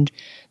mentioned,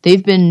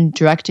 they've been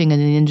directing in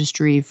the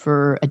industry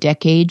for a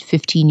decade,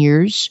 15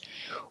 years.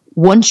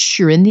 Once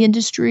you're in the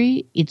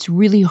industry, it's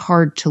really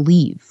hard to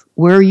leave.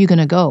 Where are you going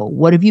to go?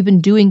 What have you been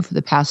doing for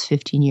the past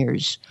 15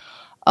 years?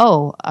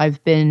 Oh,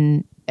 I've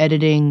been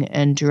editing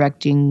and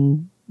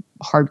directing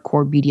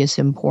hardcore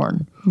BDSM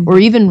porn, or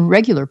even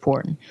regular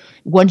porn.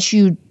 Once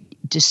you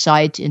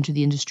decide to enter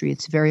the industry,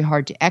 it's very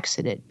hard to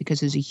exit it, because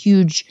there's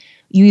you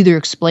either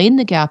explain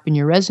the gap in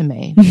your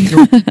resume.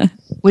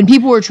 When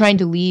people were trying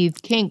to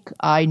leave Kink,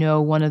 I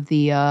know one of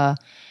the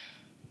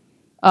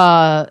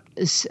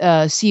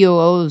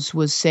COOs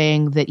was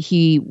saying that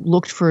he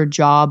looked for a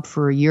job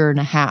for a year and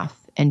a half,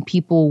 and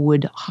people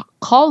would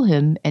call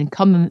him and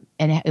come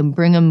and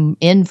bring him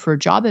in for a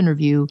job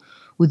interview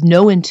with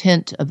no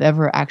intent of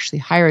ever actually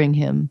hiring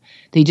him.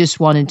 They just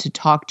wanted to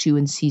talk to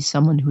and see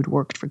someone who'd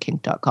worked for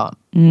kink.com.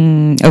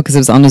 Because it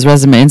was on his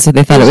resume, and so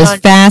they thought it was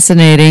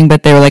fascinating,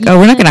 but they were like,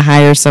 we're not going to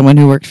hire someone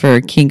who worked for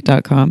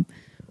kink.com.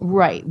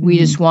 Right. We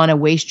just want to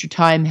waste your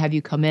time, have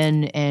you come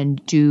in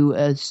and do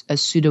a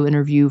pseudo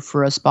interview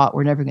for a spot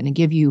we're never going to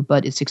give you,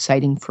 but it's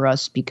exciting for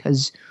us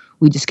because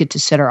we just get to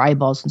set our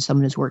eyeballs on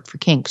someone who's worked for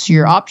Kink. So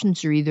your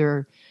options are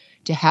either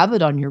to have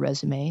it on your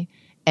resume,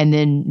 and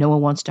then no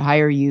one wants to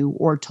hire you,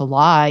 or to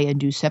lie and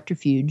do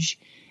subterfuge.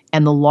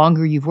 And the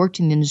longer you've worked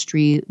in the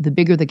industry, the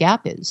bigger the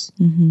gap is.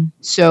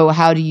 So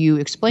how do you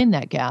explain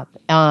that gap?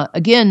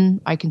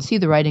 Again, I can see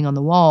the writing on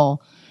the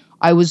wall.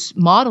 I was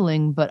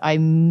modeling, but I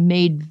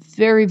made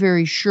very,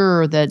 very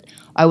sure that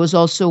I was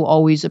also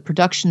always a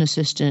production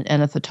assistant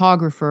and a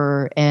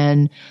photographer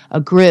and a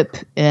grip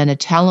and a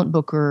talent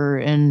booker.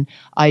 And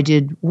I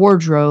did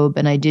wardrobe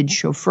and I did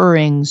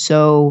chauffeuring.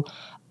 So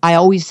I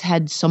always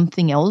had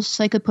something else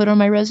I could put on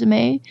my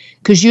resume,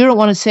 because you don't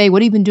want to say,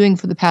 what have you been doing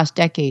for the past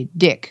decade?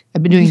 Dick.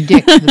 I've been doing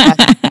dick for the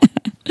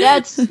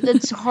past.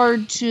 That's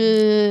hard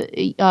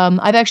to,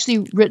 I've actually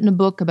written a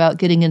book about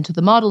getting into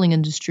the modeling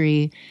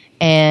industry,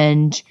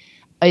 and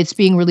it's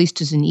being released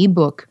as an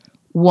ebook.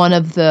 One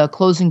of the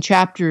closing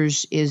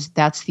chapters is,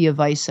 that's the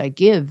advice I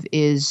give,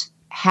 is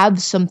have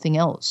something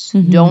else.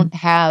 Don't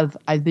have,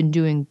 I've been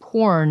doing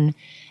porn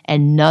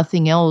and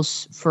nothing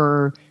else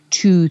for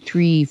 2,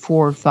 3,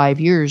 4, 5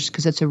 years,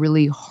 because that's a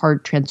really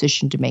hard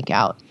transition to make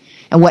out.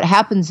 And what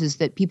happens is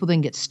that people then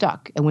get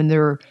stuck. And when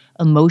they're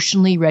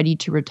emotionally ready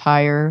to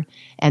retire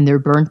and they're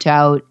burnt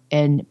out,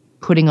 and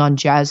putting on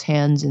jazz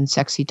hands and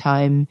sexy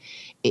time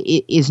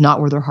is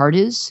not where their heart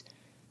is,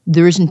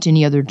 there isn't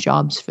any other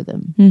jobs for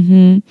them.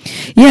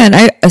 Yeah, and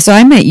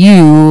I met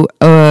you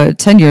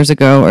 10 years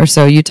ago or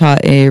so. You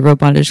taught a rope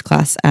bondage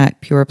class at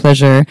Pure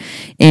Pleasure,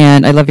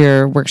 and I love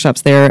your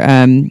workshops there.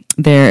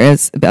 There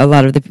is a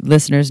lot of the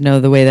listeners know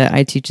the way that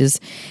I teach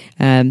is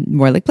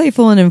more like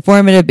playful and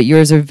informative, but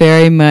yours are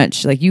very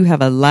much like you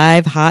have a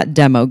live hot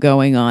demo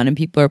going on, and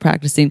people are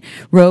practicing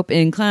rope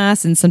in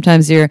class, and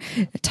sometimes you're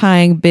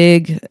tying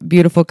big,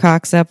 beautiful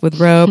cocks up with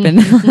rope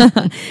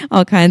and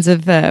all kinds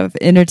of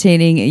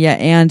entertaining,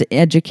 and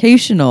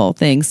educational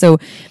things. So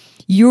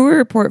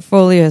your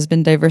portfolio has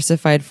been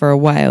diversified for a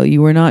while.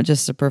 You were not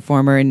just a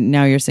performer, and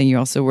now you're saying you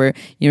also were,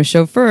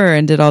 chauffeur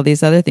and did all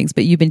these other things,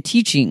 but you've been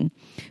teaching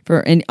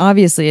and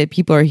obviously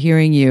people are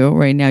hearing you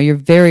right now. You're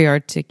very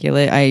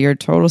articulate. You're a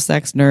total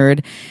sex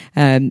nerd.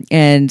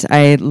 And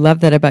I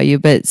love that about you.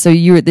 But so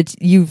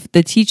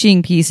the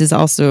teaching piece is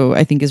also,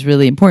 I think, is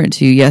really important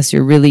to you. Yes,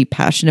 you're really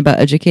passionate about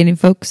educating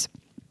folks.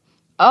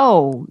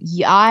 Oh,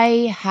 yeah,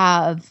 I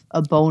have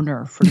a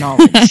boner for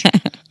knowledge.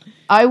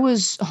 I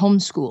was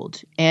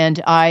homeschooled,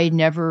 and I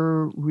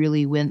never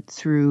really went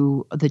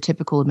through the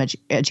typical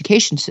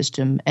education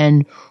system.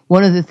 And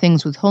one of the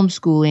things with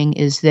homeschooling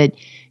is that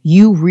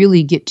you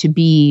really get to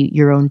be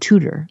your own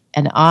tutor.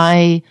 And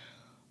I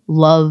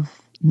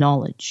love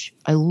knowledge.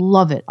 I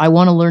love it. I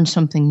want to learn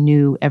something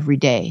new every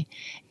day.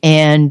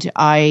 And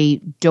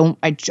I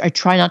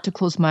try not to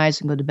close my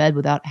eyes and go to bed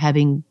without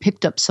having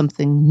picked up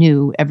something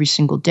new every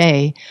single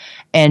day.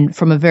 And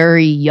from a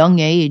very young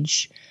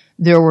age,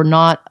 there were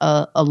not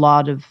a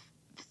lot of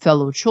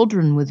fellow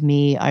children with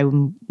me,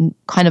 I'm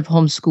kind of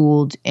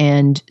homeschooled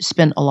and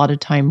spent a lot of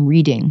time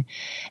reading.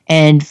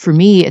 And for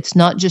me, it's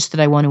not just that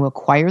I want to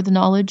acquire the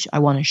knowledge, I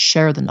want to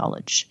share the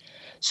knowledge.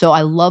 So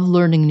I love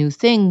learning new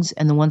things.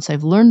 And then once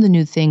I've learned the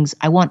new things,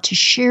 I want to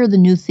share the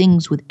new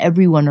things with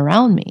everyone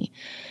around me.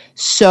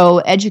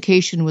 So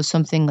education was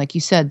something, like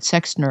you said,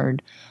 sex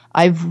nerd.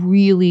 I've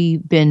really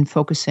been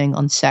focusing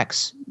on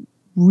sex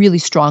really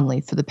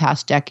strongly for the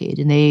past decade.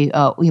 And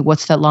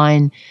what's that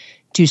line?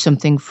 Do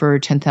something for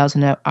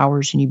 10,000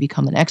 hours and you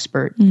become an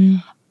expert.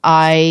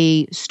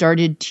 I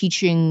started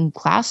teaching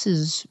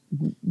classes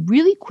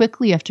really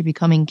quickly after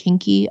becoming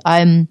kinky.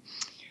 I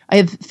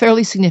have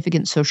fairly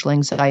significant social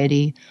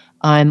anxiety.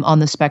 I'm on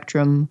the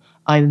spectrum.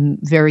 I'm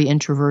very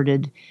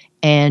introverted.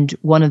 And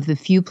one of the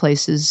few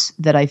places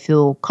that I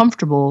feel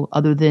comfortable,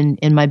 other than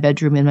in my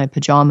bedroom, in my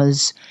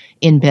pajamas,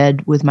 in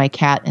bed with my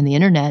cat and the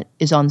internet,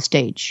 is on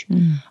stage.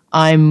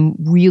 I'm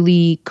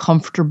really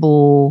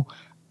comfortable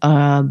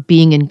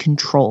being in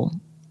control.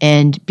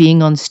 And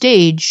being on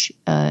stage,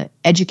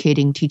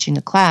 educating, teaching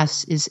a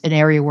class is an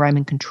area where I'm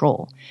in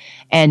control.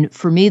 And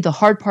for me, the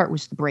hard part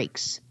was the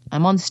breaks.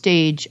 I'm on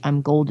stage,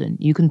 I'm golden.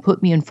 You can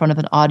put me in front of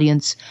an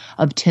audience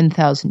of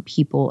 10,000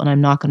 people and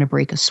I'm not going to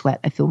break a sweat.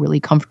 I feel really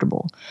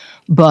comfortable.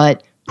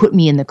 But put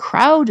me in the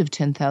crowd of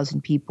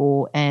 10,000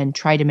 people and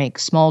try to make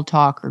small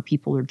talk, or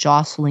people are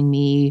jostling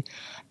me,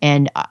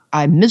 and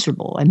I'm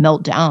miserable. I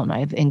melt down.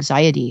 I have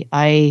anxiety.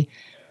 I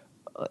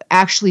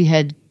actually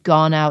had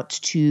gone out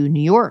to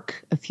New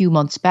York a few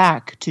months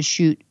back to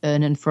shoot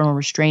an Infernal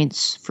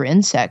Restraints for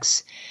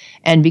Insects.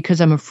 And because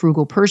I'm a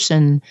frugal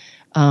person,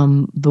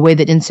 the way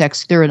that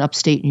Insects, they're in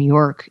upstate New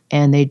York,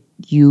 and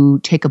you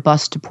take a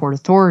bus to Port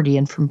Authority,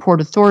 and from Port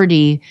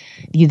Authority,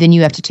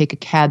 you have to take a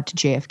cab to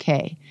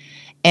JFK.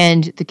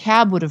 And the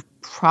cab would have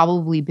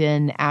probably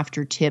been,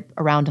 after tip,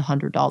 around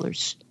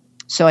 $100.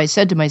 So I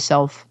said to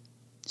myself,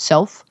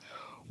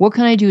 what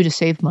can I do to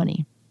save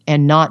money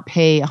and not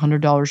pay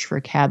 $100 for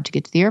a cab to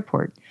get to the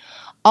airport?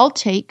 I'll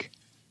take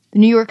the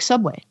New York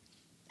subway.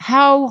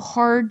 How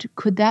hard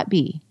could that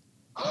be?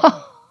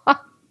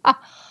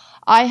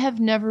 I have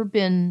never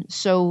been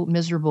so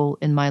miserable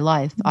in my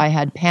life. I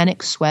had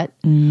panic sweat.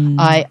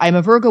 I'm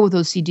a Virgo with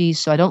OCD,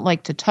 so I don't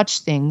like to touch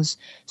things.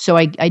 So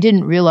I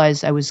didn't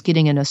realize I was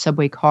getting in a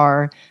subway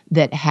car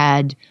that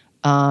had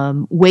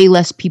way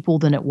less people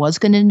than it was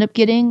going to end up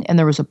getting. And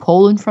there was a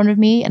pole in front of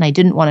me, and I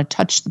didn't want to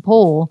touch the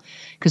pole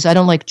because I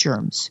don't like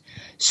germs.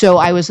 So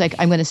I was like,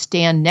 I'm going to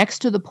stand next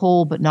to the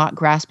pole but not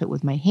grasp it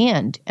with my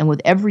hand. And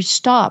with every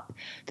stop,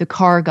 the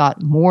car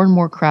got more and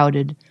more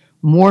crowded.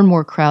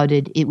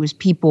 It was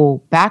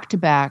people back to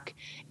back.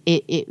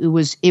 It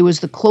was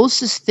the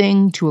closest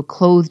thing to a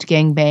clothed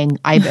gangbang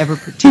I've ever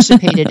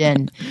participated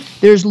in.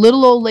 There's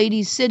little old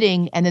ladies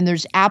sitting, and then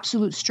there's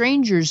absolute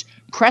strangers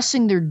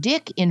pressing their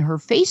dick in her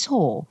face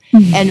hole.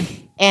 And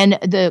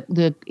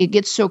it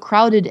gets so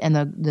crowded, and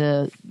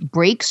the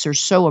breaks are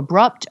so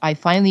abrupt. I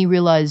finally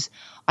realized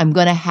I'm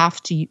going to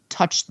have to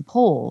touch the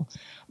pole.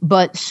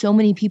 But so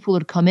many people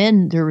had come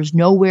in, there was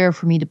nowhere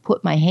for me to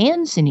put my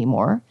hands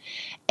anymore.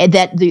 And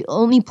that the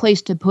only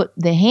place to put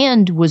the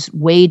hand was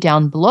way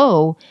down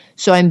below.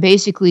 So I'm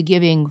basically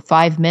giving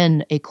 5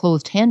 men a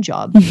clothed hand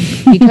job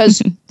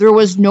because there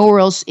was nowhere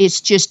else.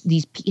 It's just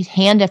these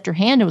hand after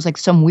hand. It was like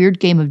some weird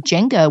game of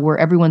Jenga where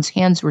everyone's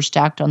hands were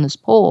stacked on this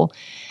pole.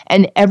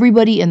 And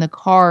everybody in the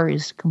car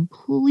is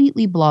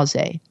completely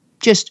blasé,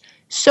 just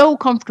so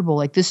comfortable.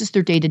 Like this is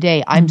their day to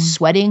day. I'm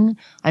sweating.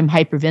 I'm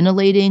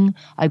hyperventilating.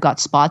 I've got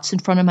spots in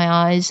front of my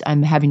eyes.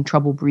 I'm having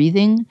trouble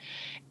breathing.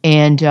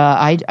 And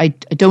I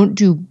don't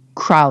do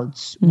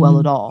crowds well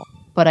at all,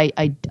 but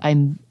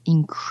I'm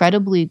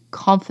incredibly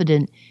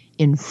confident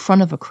in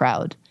front of a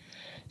crowd.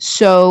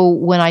 So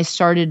when I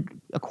started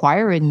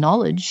acquiring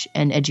knowledge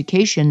and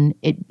education,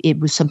 it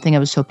was something I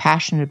was so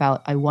passionate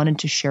about. I wanted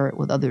to share it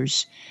with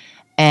others.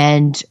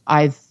 And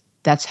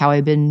that's how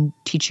I've been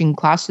teaching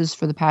classes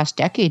for the past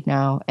decade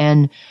now.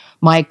 And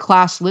my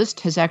class list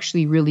has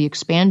actually really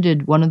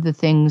expanded. One of the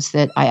things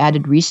that I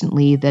added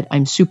recently that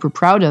I'm super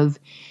proud of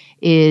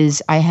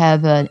is I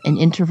have an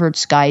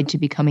introvert's guide to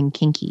becoming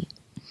kinky.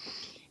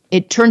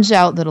 It turns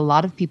out that a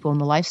lot of people in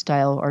the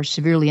lifestyle are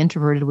severely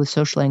introverted with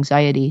social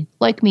anxiety,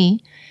 like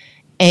me,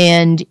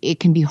 and it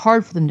can be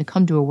hard for them to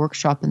come to a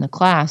workshop in the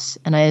class.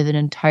 And I have an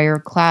entire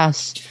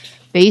class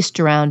based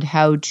around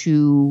how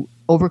to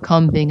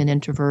overcome being an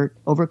introvert,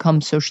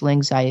 overcome social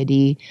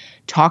anxiety,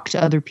 talk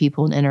to other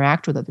people, and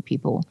interact with other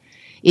people.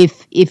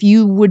 If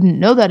you wouldn't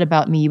know that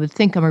about me, you would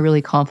think I'm a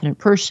really confident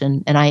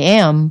person, and I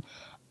am,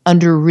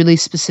 under really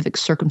specific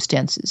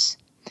circumstances.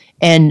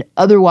 And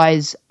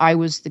otherwise, I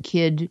was the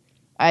kid.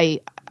 I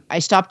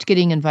stopped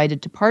getting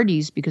invited to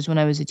parties because when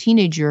I was a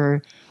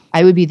teenager,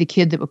 I would be the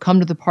kid that would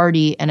come to the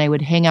party and I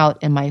would hang out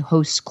in my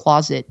host's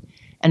closet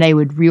and I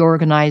would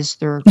reorganize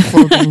their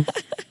clothing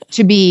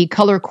to be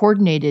color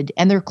coordinated.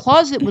 And their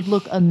closet would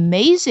look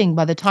amazing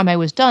by the time I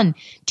was done.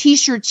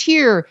 T-shirts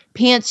here,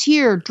 pants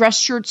here, dress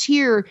shirts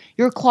here.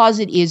 Your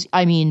closet is,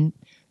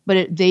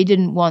 but they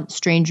didn't want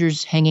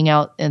strangers hanging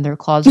out in their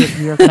closet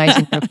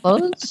reorganizing their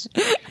clothes.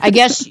 I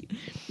guess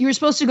you were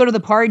supposed to go to the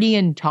party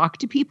and talk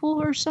to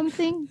people or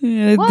something.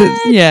 Yeah,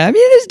 I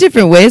mean, there's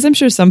different ways. I'm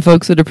sure some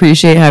folks would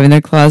appreciate having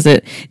their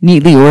closet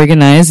neatly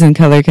organized in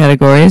color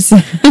categories.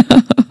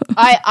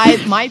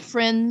 My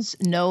friends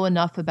know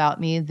enough about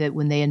me that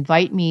when they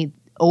invite me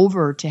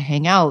over to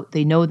hang out,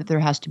 they know that there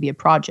has to be a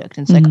project.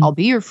 And it's like, I'll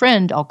be your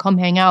friend. I'll come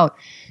hang out.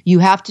 You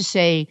have to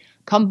say,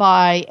 come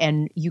by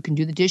and you can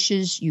do the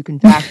dishes. You can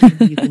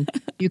vacuum.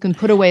 you can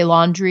put away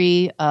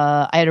laundry.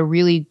 I had a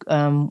really,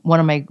 one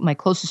of my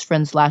closest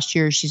friends last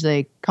year, she's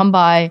like, come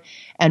by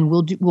and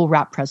we'll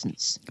wrap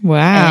presents.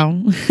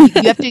 Wow.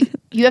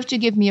 You have to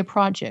give me a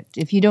project.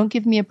 If you don't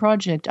give me a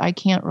project, I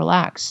can't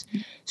relax.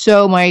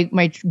 So my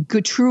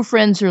good true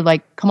friends are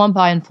like, come on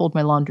by and fold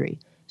my laundry.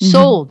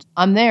 Sold.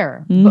 I'm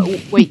there.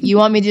 But wait, you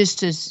want me just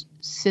to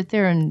sit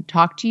there and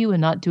talk to you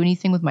and not do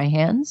anything with my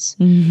hands?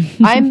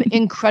 I'm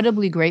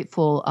incredibly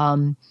grateful.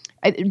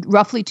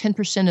 Roughly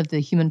 10% of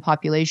the human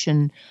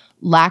population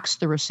lacks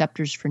the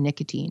receptors for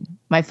nicotine.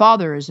 My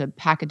father is a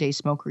pack-a-day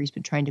smoker. He's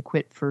been trying to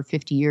quit for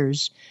 50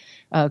 years.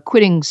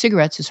 Quitting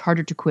cigarettes is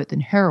harder to quit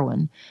than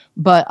heroin,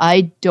 but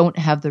I don't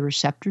have the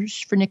receptors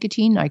for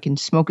nicotine. I can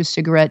smoke a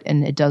cigarette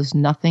and it does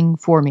nothing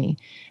for me.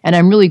 And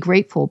I'm really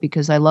grateful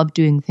because I love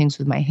doing things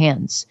with my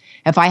hands.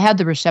 If I had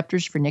the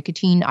receptors for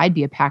nicotine, I'd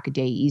be a pack a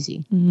day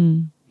easy.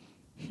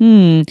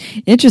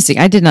 Interesting.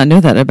 I did not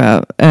know that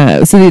about,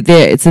 so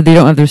they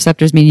don't have the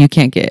receptors, meaning you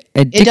can't get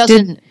addicted? It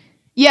doesn't.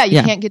 Yeah,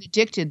 you can't get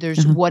addicted.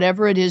 There's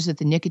whatever it is that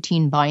the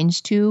nicotine binds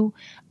to,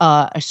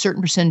 a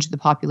certain percentage of the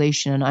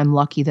population, and I'm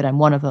lucky that I'm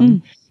one of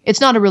them.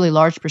 It's not a really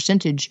large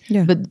percentage,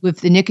 but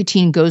if the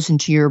nicotine goes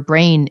into your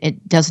brain,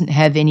 it doesn't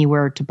have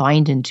anywhere to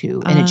bind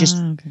into, and it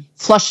just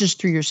flushes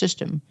through your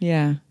system.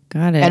 Yeah,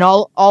 got it. And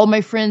all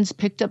my friends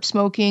picked up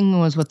smoking,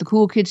 was what the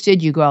cool kids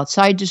did. You go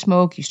outside to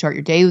smoke, you start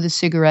your day with a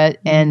cigarette,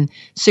 and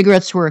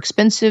cigarettes were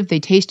expensive, they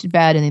tasted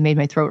bad, and they made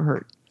my throat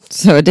hurt.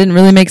 So it didn't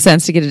really make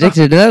sense to get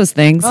addicted to those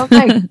things.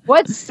 Okay,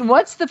 what's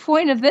the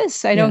point of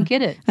this? I don't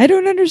get it. I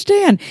don't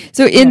understand.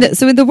 So in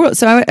the world,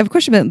 so I have a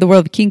question about the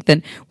world of kink.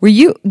 Then,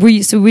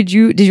 did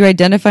you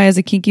identify as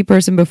a kinky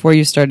person before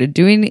you started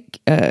doing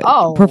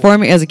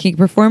performing as a kink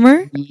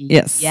performer?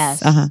 Yes.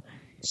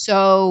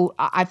 So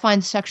I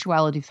find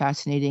sexuality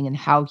fascinating and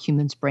how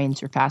humans'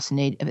 brains are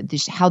fascinating.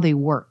 Just how they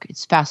work.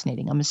 It's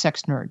fascinating. I'm a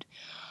sex nerd.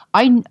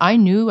 I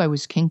knew I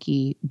was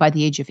kinky by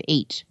the age of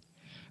 8.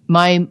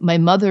 My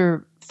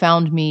mother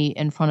found me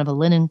in front of a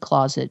linen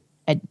closet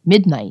at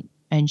midnight,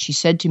 and she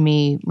said to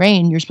me,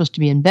 "Rain, you're supposed to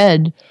be in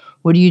bed.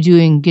 What are you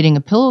doing getting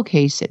a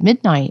pillowcase at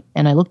midnight?"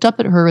 And I looked up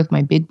at her with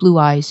my big blue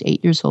eyes,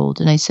 8 years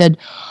old, and I said,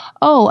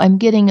 "Oh, I'm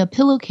getting a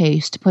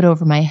pillowcase to put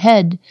over my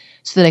head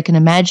so that I can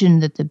imagine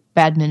that the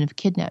bad men have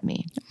kidnapped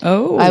me."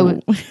 Oh.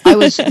 I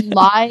was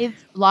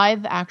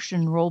live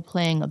action role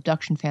playing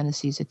abduction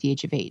fantasies at the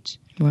age of 8.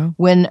 Wow.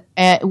 When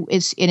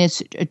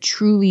it's a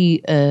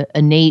truly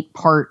innate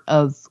part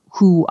of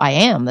who I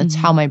am. That's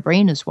how my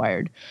brain is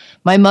wired.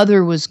 My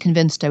mother was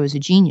convinced I was a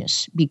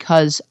genius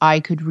because I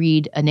could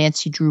read a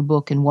Nancy Drew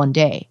book in one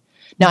day.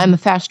 Now, I'm a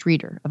fast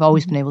reader. I've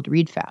always been able to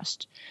read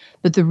fast.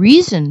 But the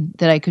reason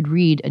that I could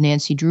read a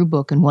Nancy Drew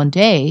book in one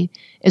day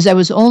is I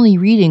was only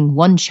reading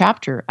one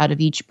chapter out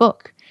of each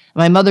book.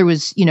 My mother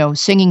was,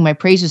 singing my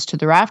praises to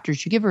the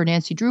rafters. You give her a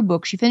Nancy Drew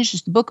book, she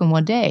finishes the book in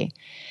one day.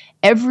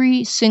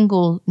 Every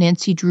single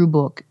Nancy Drew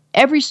book,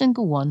 every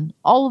single one,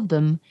 all of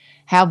them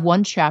have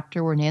one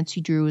chapter where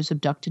Nancy Drew is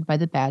abducted by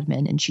the bad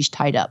men and she's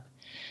tied up.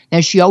 Now,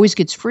 she always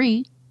gets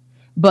free,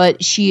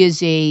 but she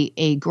is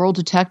a girl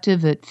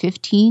detective at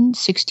 15,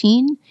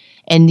 16,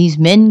 and these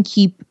men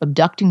keep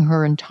abducting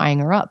her and tying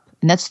her up.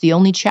 And that's the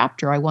only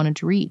chapter I wanted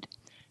to read.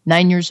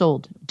 9 years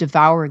old,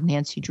 devouring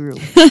Nancy Drew.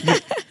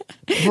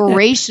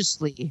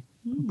 Voraciously,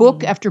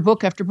 book after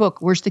book after book.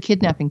 Where's the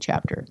kidnapping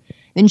chapter?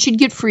 Then she'd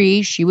get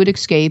free, she would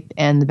escape,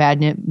 and the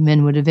bad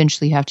men would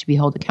eventually have to be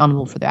held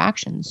accountable for their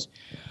actions.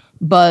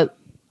 But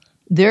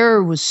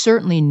there was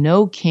certainly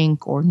no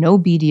kink or no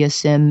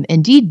BDSM,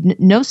 indeed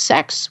no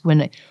sex.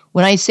 When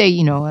I say,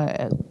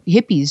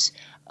 hippies,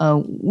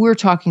 we're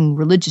talking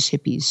religious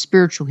hippies,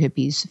 spiritual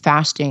hippies,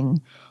 fasting,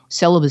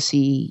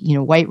 celibacy,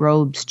 white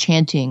robes,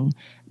 chanting.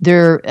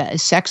 Their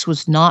sex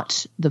was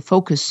not the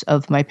focus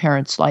of my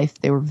parents' life.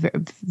 They were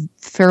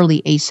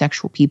fairly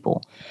asexual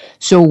people.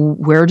 So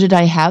where did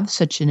I have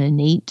such an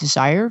innate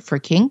desire for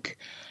kink?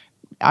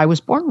 I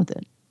was born with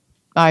it.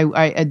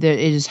 It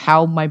is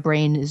how my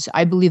brain is.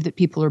 I believe that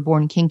people are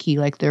born kinky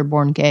like they're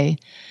born gay,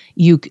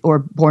 or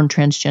born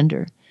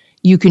transgender.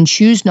 You can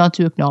choose not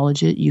to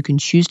acknowledge it. You can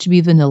choose to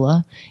be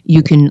vanilla.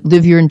 You can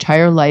live your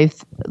entire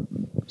life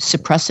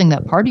suppressing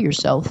that part of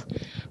yourself,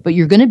 but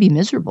you're going to be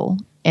miserable.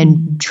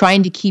 And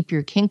trying to keep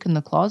your kink in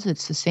the closet,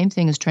 it's the same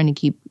thing as trying to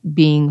keep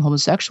being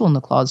homosexual in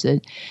the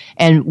closet.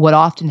 And what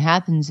often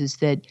happens is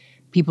that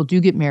people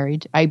do get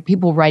married.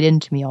 People write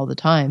into me all the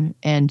time,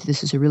 and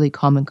this is a really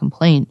common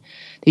complaint.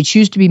 They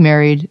choose to be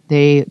married.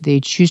 They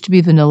choose to be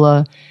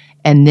vanilla,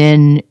 and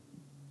then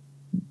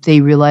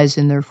they realize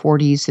in their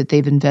 40s that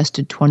they've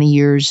invested 20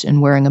 years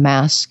in wearing a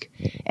mask,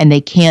 and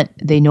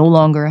they no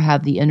longer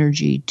have the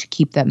energy to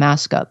keep that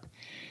mask up.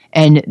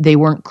 And they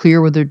weren't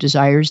clear with their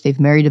desires. They've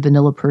married a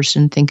vanilla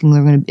person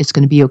thinking it's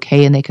going to be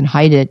okay and they can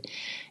hide it.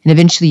 And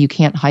eventually you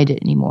can't hide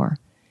it anymore.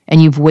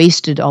 And you've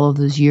wasted all of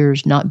those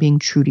years not being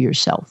true to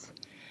yourself.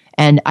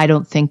 And I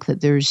don't think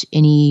that there's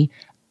any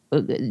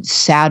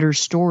sadder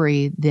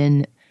story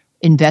than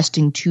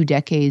investing 2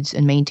 decades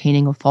and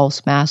maintaining a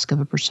false mask of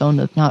a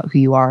persona of not who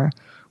you are,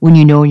 when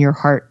you know in your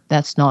heart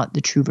that's not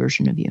the true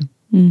version of you.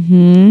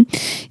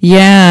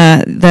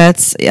 Yeah,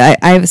 that's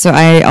I'm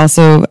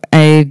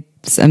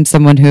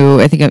someone who,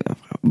 I think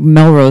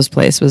Melrose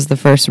Place was the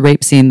first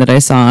rape scene that I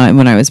saw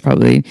when I was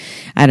probably,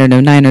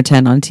 9 or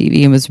 10 on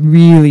TV, and was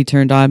really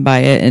turned on by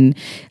it, and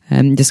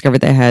discovered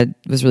that I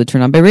was really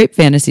turned on by rape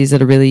fantasies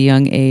at a really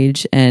young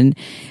age, and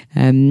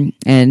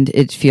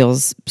it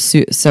feels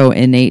so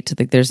innate.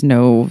 Like there's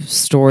no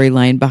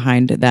storyline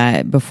behind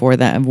that before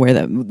that of where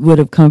that would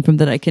have come from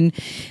that I can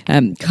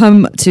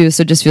come to.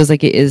 So it just feels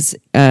like it is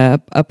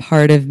a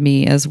part of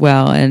me as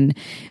well, and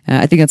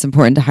I think that's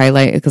important to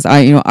highlight, because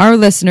our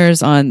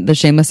listeners on the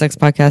Shameless Sex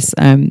podcast,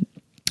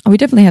 we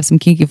definitely have some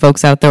kinky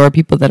folks out there, or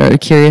people that are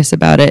curious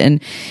about it,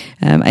 and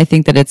I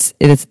think that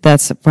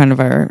that's kind of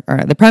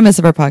the premise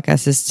of our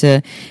podcast is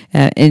to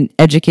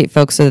educate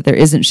folks so that there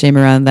isn't shame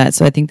around that.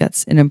 So I think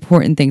that's an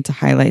important thing to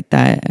highlight,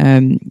 that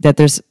that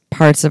there's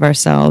parts of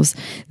ourselves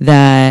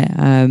that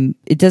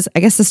it does. I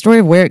guess the story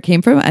of where it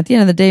came from at the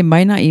end of the day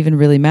might not even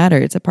really matter.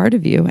 It's a part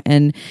of you,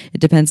 and it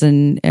depends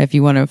on if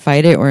you want to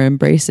fight it or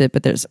embrace it.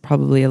 But there's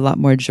probably a lot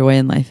more joy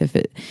in life if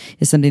it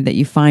is something that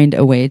you find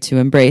a way to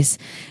embrace.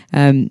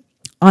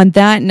 On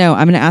that note,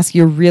 I'm going to ask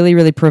you a really,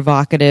 really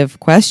provocative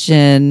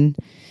question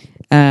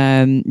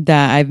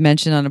that I've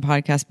mentioned on a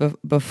podcast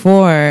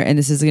before, and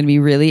this is going to be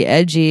really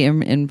edgy,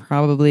 and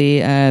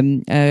probably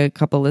a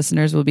couple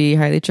listeners will be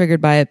highly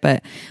triggered by it,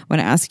 but I want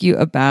to ask you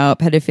about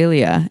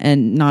pedophilia,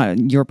 and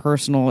not your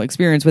personal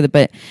experience with it,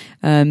 but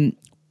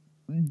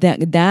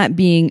that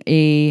being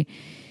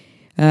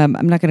I'm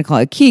not going to call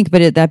it a kink,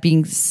 but that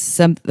being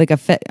some like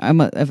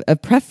a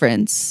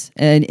preference,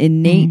 an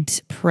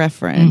innate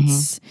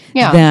preference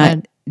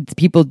that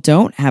people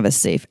don't have a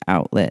safe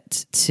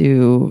outlet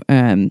to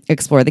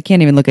explore. They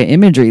can't even look at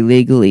imagery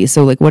legally.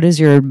 So, like, what is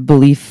your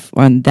belief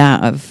on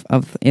that?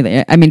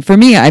 I mean, for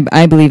me,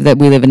 I believe that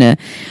we live in a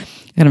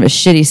kind of a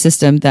shitty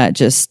system that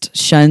just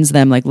shuns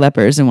them like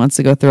lepers and wants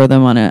to go throw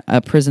them on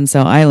a prison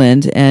cell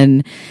island,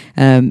 and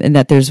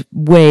that there's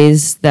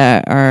ways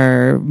that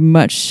are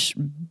much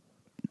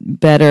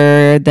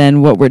better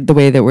than the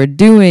way that we're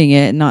doing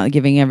it, not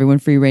giving everyone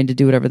free reign to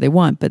do whatever they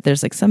want. But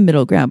there's like some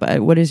middle ground.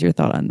 But what is your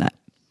thought on that?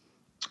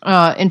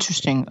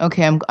 Interesting.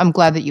 Okay, I'm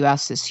glad that you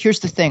asked this.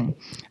 Here's the thing.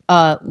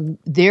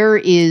 There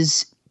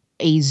is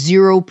a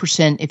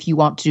 0%, if you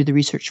want to do the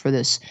research for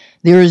this,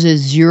 there is a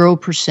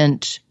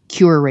 0%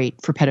 cure rate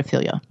for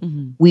pedophilia.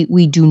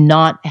 We do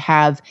not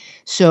have,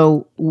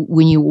 so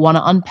when you want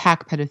to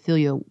unpack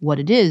pedophilia, what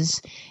it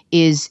is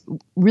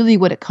really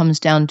what it comes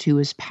down to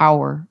is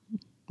power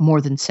more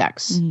than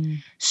sex.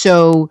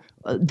 So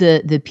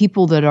the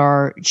people that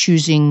are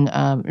choosing,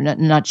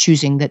 not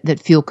choosing, that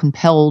feel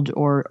compelled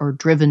or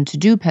driven to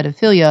do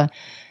pedophilia,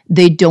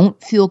 they don't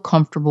feel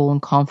comfortable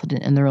and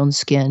confident in their own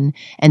skin,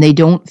 and they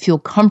don't feel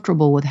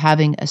comfortable with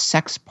having a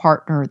sex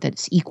partner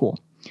that's equal.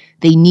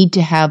 They need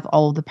to have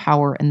all of the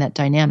power in that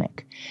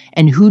dynamic.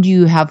 And who do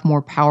you have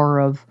more power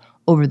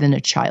over than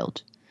a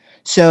child?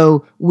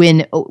 So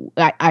when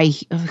I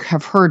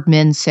have heard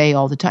men say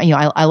all the time,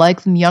 I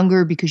like them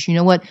younger because you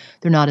know what?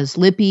 They're not as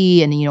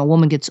lippy, and a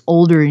woman gets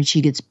older and she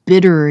gets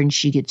bitter and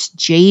she gets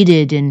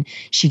jaded and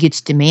she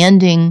gets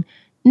demanding.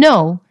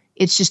 No,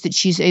 it's just that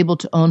she's able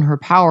to own her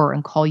power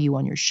and call you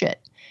on your shit.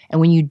 And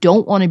when you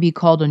don't want to be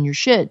called on your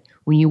shit,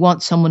 when you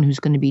want someone who's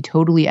going to be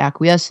totally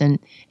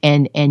acquiescent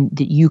and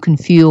that you can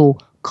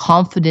feel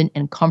confident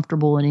and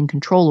comfortable and in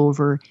control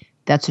over,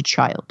 that's a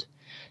child.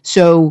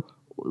 So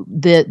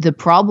the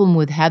problem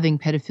with having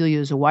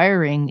pedophilia as a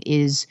wiring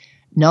is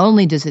not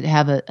only does it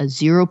have a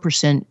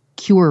 0%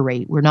 cure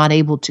rate, we're not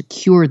able to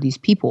cure these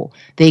people.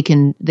 They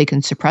can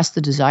suppress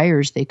the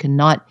desires, they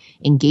cannot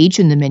engage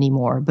in them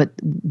anymore, but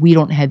we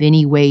don't have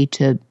any way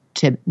to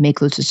make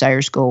those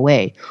desires go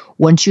away.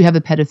 Once you have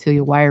a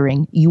pedophilia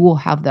wiring, you will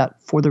have that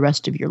for the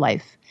rest of your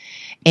life.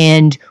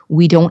 And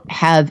we don't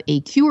have a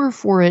cure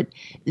for it.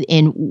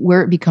 And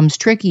where it becomes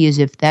tricky is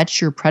if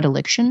that's your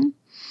predilection.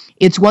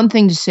 It's one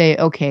thing to say,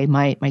 okay,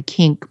 my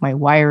kink, my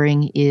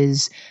wiring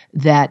is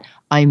that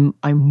I'm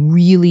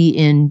really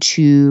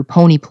into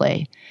pony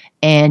play,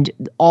 and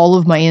all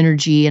of my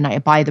energy, and I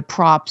buy the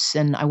props,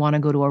 and I want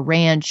to go to a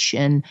ranch,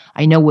 and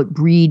I know what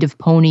breed of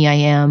pony I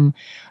am.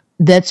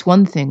 That's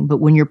one thing. But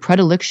when your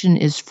predilection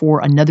is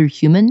for another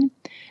human,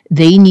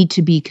 they need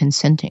to be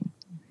consenting,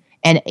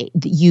 and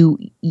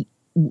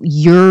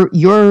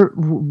your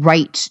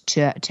right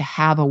to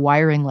have a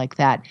wiring like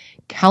that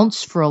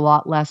counts for a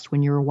lot less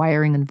when your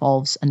wiring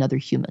involves another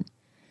human.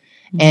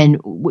 And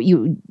what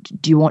you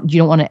don't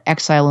want to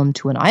exile them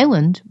to an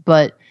island,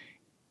 but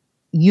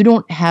you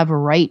don't have a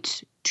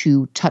right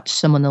to touch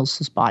someone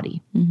else's body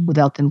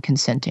without them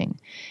consenting.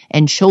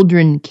 And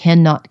children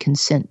cannot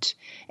consent.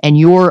 And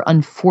your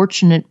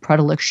unfortunate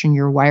predilection,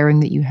 your wiring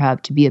that you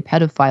have to be a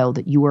pedophile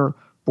that you were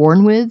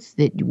born with,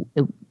 that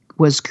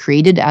was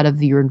created out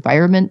of your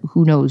environment.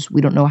 Who knows? We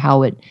don't know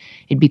how it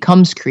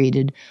becomes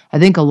created. I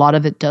think a lot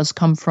of it does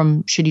come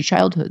from shitty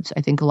childhoods.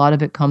 I think a lot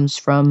of it comes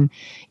from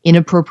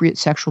inappropriate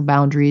sexual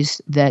boundaries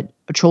that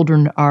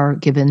children are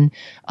given.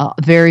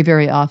 Very,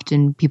 very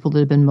often, people that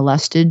have been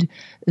molested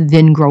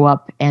then grow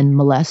up and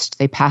molest.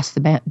 They pass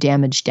the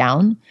damage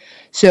down.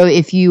 So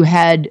if you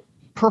had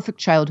perfect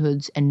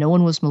childhoods and no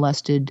one was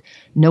molested,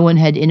 no one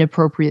had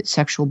inappropriate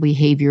sexual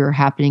behavior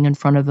happening in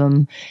front of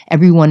them,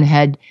 everyone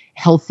had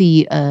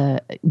healthy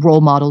role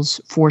models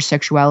for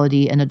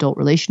sexuality and adult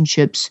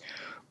relationships,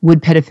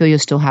 would pedophilia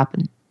still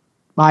happen?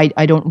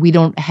 We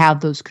don't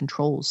have those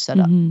controls set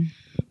up.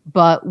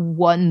 But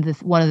one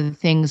of the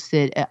things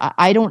that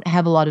I don't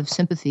have a lot of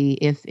sympathy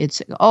if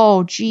it's,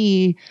 oh,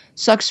 gee,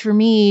 sucks for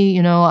me.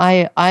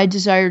 I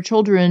desire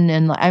children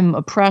and I'm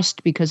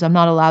oppressed because I'm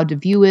not allowed to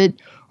view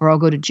it, or I'll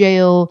go to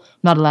jail. I'm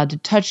not allowed to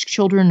touch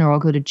children, or I'll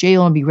go to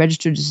jail and be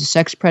registered as a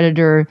sex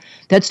predator.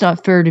 That's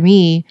not fair to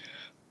me.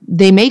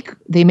 They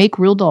make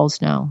real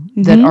dolls now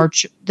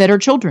that are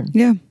children.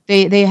 Yeah,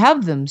 they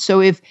have them. So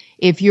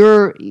if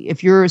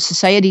your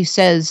society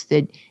says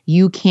that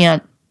you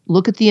can't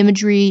look at the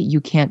imagery,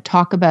 you can't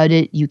talk about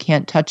it, you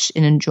can't touch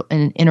and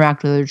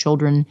interact with other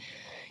children,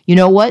 you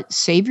know what?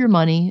 Save your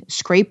money,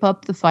 scrape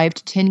up the $5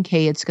 to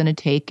 $10K it's going to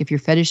take. If your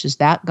fetish is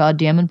that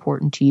goddamn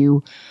important to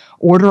you,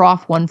 order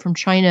off one from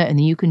China, and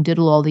then you can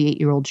diddle all the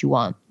 8-year-olds you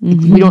want.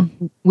 We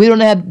don't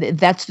have.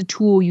 That's the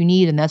tool you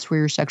need, and that's where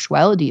your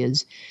sexuality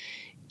is.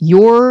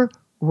 Your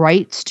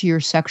rights to your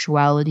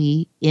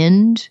sexuality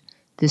end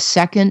the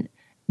second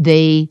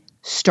they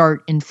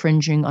start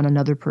infringing on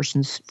another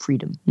person's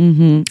freedom.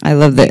 I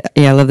love that.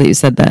 Yeah, I love that you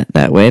said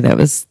that way. That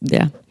was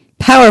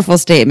powerful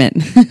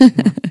statement.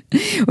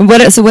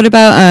 What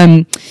about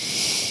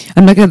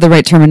I'm not gonna have the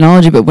right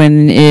terminology, but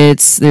when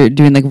they're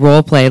doing like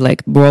role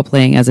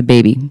playing as a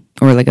baby,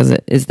 or like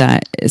is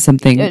that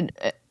something?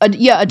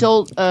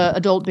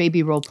 Adult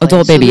baby role play.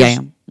 Adult baby, yeah.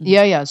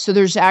 Yeah. So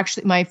there's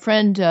actually my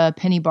friend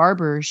Penny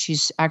Barber.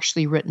 She's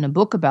actually written a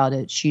book about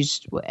it.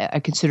 I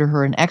consider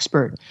her an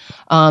expert.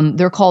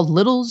 They're called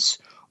Littles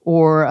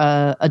or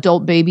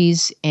adult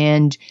babies,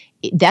 and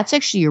that's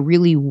actually a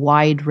really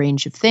wide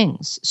range of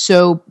things.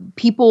 So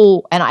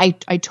people, and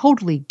I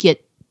totally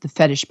get the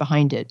fetish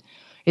behind it.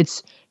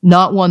 It's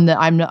not one that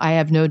I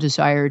have no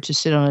desire to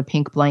sit on a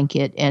pink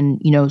blanket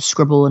and,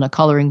 scribble in a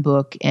coloring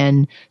book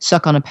and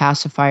suck on a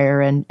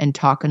pacifier and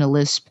talk in a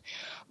lisp.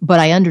 But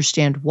I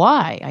understand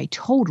why. I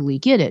totally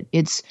get it.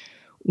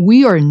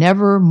 We are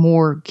never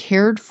more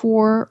cared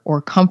for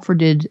or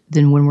comforted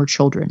than when we're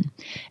children.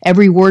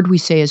 Every word we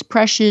say is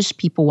precious.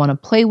 People want to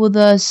play with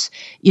us.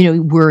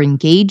 We're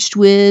engaged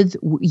with.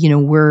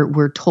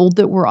 We're told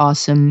that we're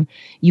awesome.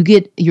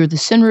 You're the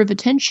center of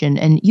attention,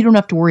 and you don't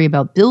have to worry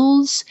about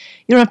bills.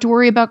 You don't have to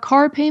worry about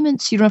car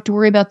payments. You don't have to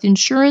worry about the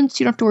insurance.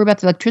 You don't have to worry about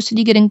the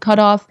electricity getting cut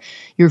off.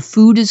 Your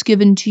food is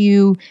given to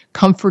you.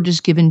 Comfort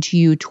is given to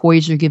you.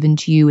 Toys are given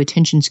to you.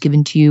 Attention's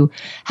given to you.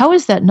 How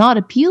is that not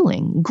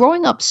appealing?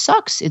 Growing up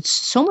sucks. It's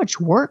so much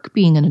work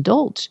being an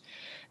adult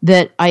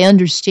that I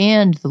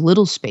understand the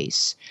little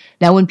space.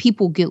 Now, when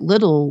people get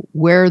little,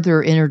 where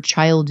their inner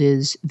child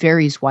is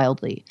varies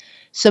wildly.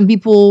 Some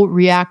people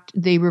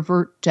they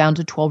revert down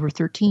to 12 or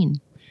 13.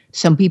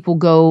 Some people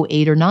go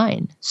 8 or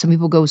 9. Some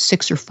people go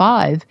 6 or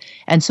 5.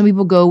 And some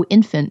people go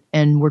infant,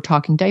 and we're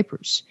talking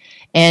diapers.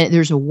 And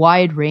there's a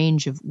wide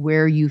range of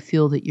where you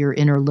feel that your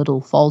inner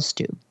little falls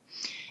to.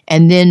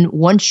 And then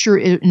once your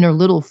inner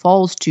little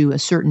falls to a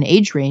certain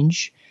age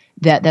range,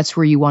 that's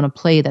where you want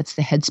to play. That's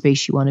the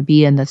headspace you want to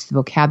be in. That's the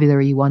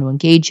vocabulary you want to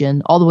engage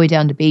in, all the way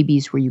down to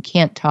babies where you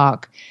can't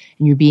talk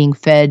and you're being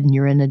fed and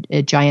you're in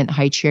a giant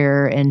high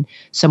chair and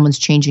someone's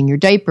changing your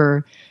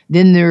diaper.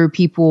 Then there are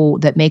people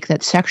that make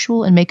that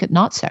sexual and make it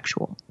not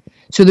sexual.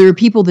 So there are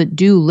people that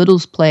do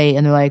littles play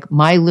and they're like,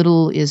 my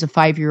little is a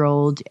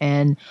 5-year-old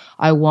and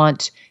I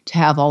want to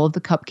have all of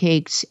the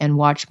cupcakes and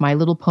watch My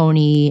Little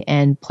Pony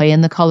and play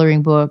in the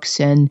coloring books.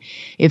 And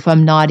if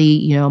I'm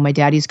naughty, my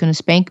daddy's going to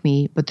spank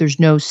me, but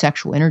there's no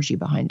sexual energy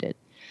behind it.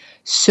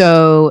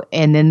 So,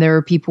 and then there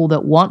are people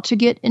that want to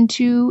get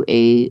into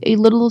a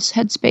little's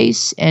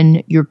headspace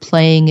and you're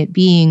playing it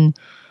being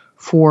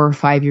 4 or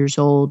 5 years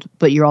old,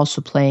 but you're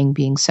also playing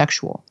being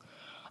sexual.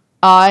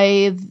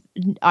 I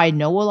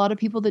know a lot of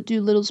people that do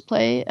littles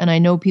play, and I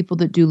know people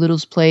that do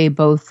littles play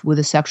both with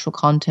a sexual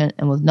content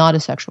and with not a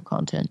sexual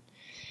content.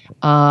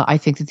 I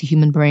think that the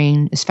human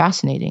brain is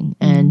fascinating.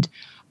 Mm-hmm. And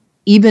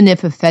even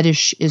if a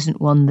fetish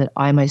isn't one that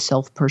I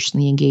myself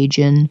personally engage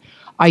in,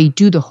 I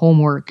do the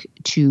homework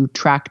to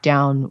track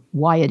down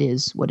why it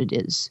is what it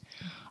is.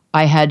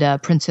 I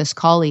had Princess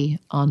Kali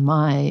on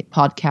my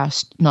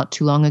podcast not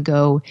too long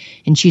ago,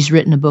 and she's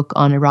written a book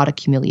on erotic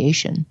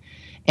humiliation.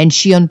 And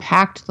she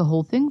unpacked the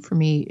whole thing for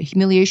me.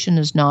 Humiliation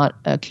is not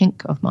a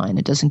kink of mine.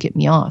 It doesn't get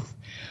me off.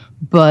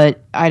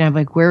 But I'm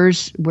like,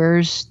 what's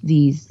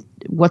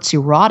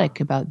erotic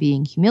about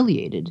being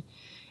humiliated?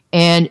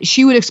 And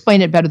she would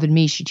explain it better than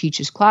me. She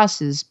teaches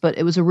classes, but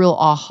it was a real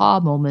aha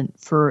moment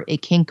for a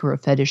kink or a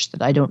fetish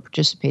that I don't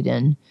participate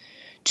in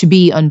to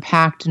be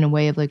unpacked in a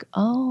way of like,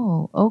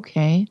 oh,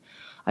 okay,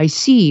 I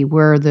see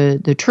where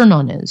the turn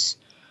on is.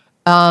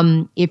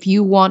 If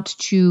you want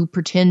to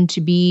pretend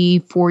to be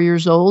 4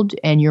 years old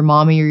and your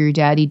mommy or your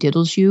daddy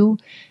diddles you,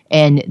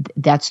 and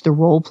that's the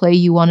role play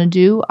you want to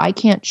do, I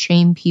can't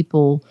shame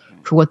people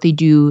for what they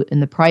do in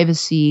the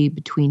privacy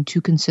between two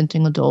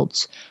consenting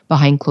adults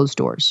behind closed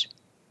doors.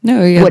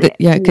 No,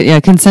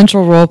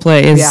 consensual role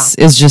play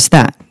is just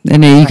that.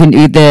 And you can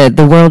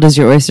the world is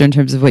your oyster in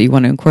terms of what you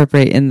want to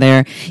incorporate in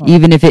there,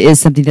 even if it is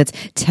something that's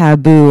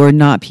taboo or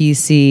not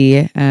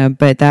PC.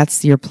 But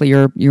that's your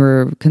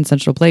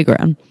consensual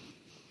playground.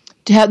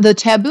 The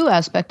taboo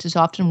aspect is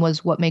often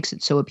what makes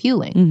it so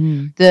appealing.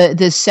 Mm-hmm.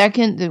 The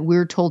second that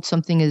we're told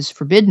something is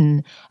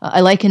forbidden, I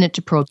liken it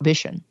to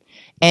prohibition.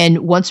 And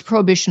once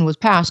prohibition was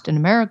passed in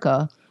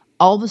America,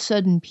 all of a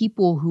sudden,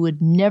 people who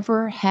had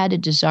never had a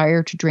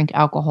desire to drink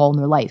alcohol in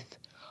their life,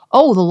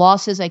 oh, the law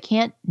says I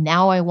can't,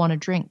 now I want to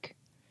drink.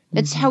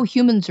 That's how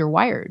humans are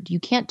wired.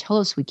 You can't tell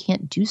us we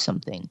can't do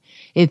something.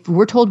 If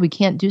we're told we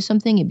can't do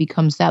something, it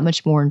becomes that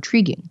much more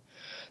intriguing.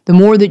 The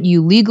more that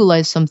you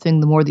legalize something,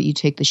 the more that you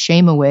take the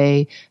shame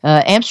away.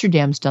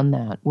 Amsterdam's done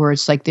that, where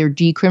it's like they're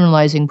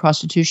decriminalizing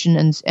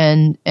prostitution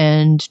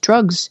and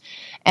drugs,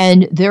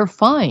 and they're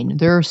fine.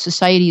 Their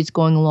society is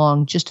going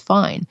along just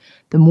fine.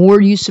 The more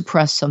you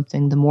suppress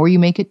something, the more you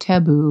make it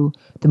taboo,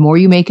 the more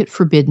you make it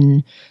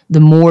forbidden, the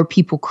more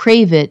people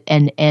crave it,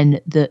 and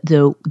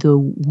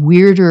the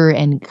weirder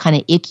and kind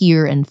of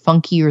ickier and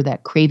funkier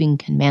that craving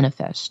can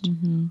manifest.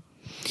 Mm-hmm.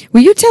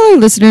 Will you tell our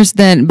listeners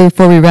then,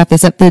 before we wrap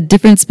this up, the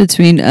difference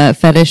between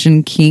fetish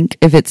and kink,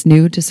 if it's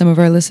new to some of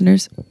our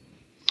listeners?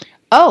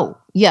 Oh,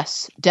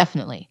 yes,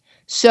 definitely.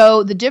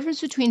 So the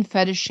difference between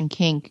fetish and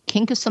kink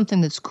is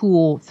something that's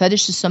cool.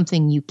 Fetish is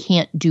something you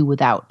can't do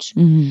without.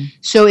 Mm-hmm.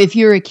 So if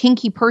you're a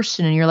kinky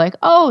person and you're like,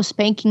 oh,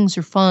 spankings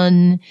are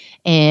fun,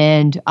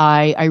 and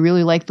I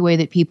really like the way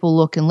that people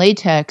look in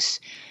latex,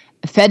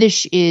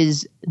 fetish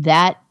is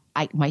that.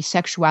 My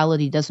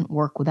sexuality doesn't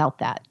work without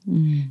that.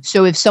 Mm.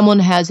 So if someone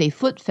has a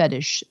foot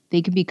fetish,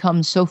 they can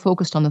become so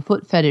focused on the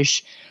foot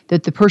fetish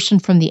that the person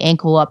from the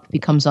ankle up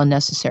becomes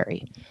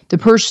unnecessary. The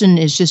person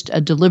is just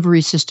a delivery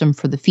system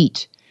for the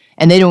feet,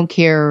 and they don't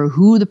care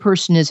who the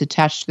person is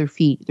attached to their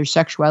feet. Their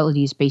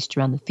sexuality is based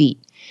around the feet.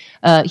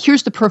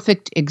 Here's the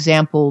perfect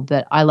example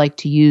that I like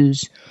to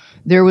use.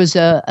 There was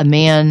a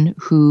man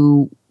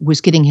who was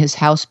getting his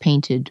house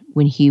painted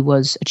when he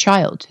was a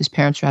child. His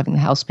parents were having the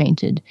house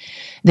painted.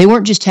 They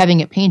weren't just having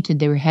it painted,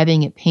 they were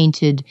having it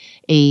painted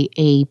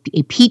a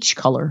peach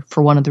color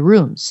for one of the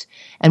rooms.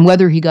 And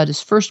whether he got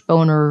his first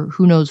boner,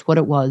 who knows what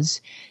it was,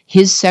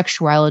 his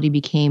sexuality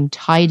became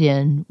tied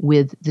in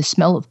with the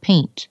smell of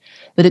paint.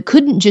 But it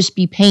couldn't just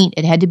be paint,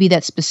 it had to be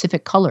that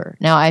specific color.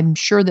 Now, I'm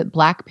sure that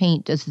black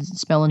paint doesn't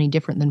smell any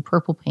different than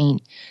purple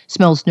paint,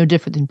 smells no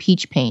different than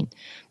peach paint.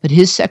 But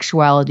his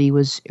sexuality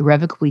was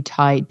irrevocably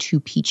tied to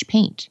peach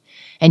paint.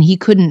 And he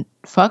couldn't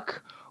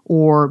fuck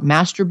or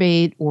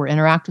masturbate or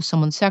interact with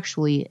someone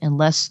sexually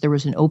unless there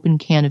was an open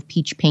can of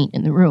peach paint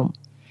in the room.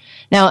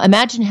 Now,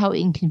 imagine how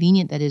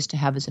inconvenient that is to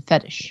have as a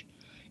fetish.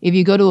 If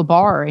you go to a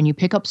bar and you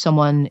pick up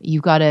someone,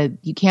 you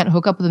can't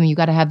hook up with them. You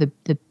got to have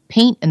the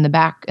paint in the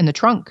back in the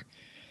trunk.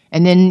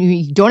 And then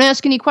you don't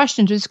ask any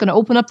questions. You're just going to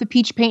open up the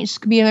peach paint. It's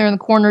going to be in there in the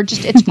corner.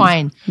 It's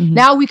fine. Mm-hmm.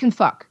 Now we can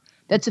fuck.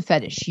 That's a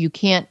fetish. You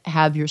can't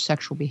have your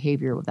sexual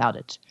behavior without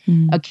it.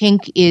 Mm-hmm. A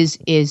kink is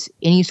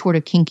any sort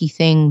of kinky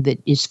thing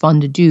that is fun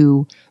to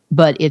do,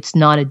 but it's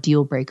not a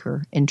deal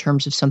breaker in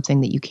terms of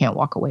something that you can't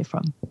walk away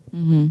from.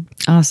 Mm-hmm.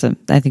 Awesome.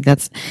 I think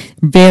that's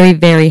very,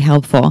 very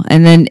helpful.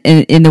 And then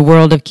in the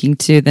world of kink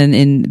too, then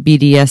in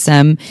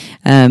BDSM,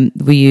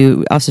 will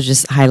you also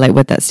just highlight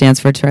what that stands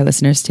for to our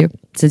listeners too?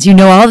 Since you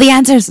know all the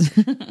answers.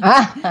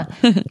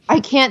 I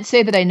can't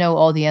say that I know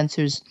all the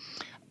answers.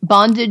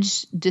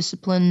 Bondage,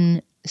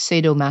 discipline,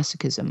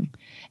 sadomasochism.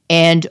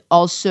 And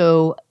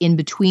also in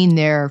between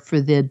there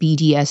for the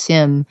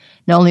BDSM,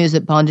 not only is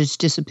it bondage,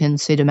 discipline,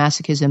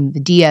 sadomasochism,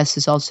 the DS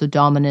is also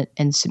dominant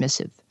and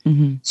submissive.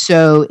 Mm-hmm.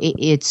 So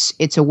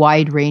it's a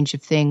wide range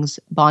of things.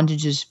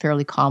 Bondage is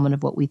fairly common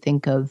of what we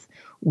think of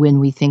when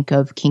we think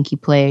of kinky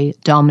play,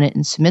 dominant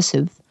and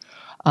submissive,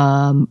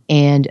 or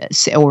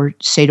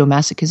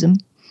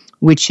sadomasochism,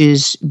 which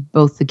is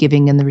both the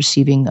giving and the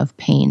receiving of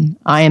pain.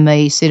 I am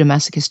a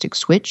sadomasochistic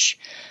switch.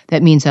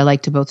 That means I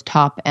like to both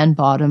top and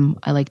bottom.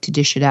 I like to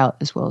dish it out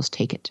as well as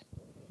take it.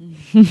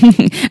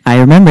 I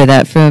remember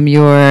that from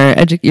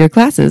your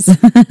classes.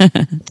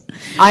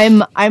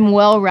 I'm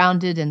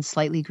well-rounded and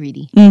slightly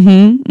greedy.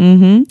 Mm-hmm,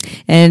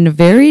 mm-hmm. And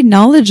very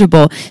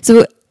knowledgeable.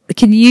 So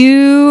can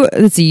you,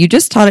 let's see, you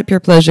just taught at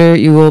Pure Pleasure.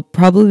 You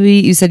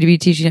said you'd be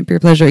teaching at Pure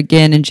Pleasure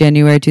again in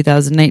January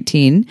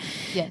 2019.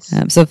 Yes.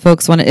 So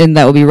folks and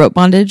that will be rope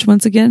bondage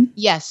once again?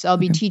 Yes, I'll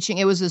be teaching.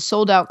 It was a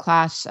sold out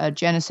class.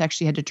 Janice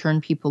actually had to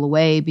turn people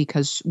away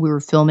because we were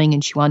filming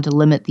and she wanted to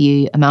limit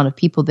the amount of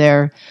people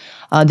there.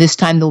 This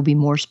time there will be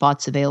more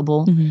spots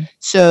available. Mm-hmm.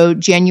 So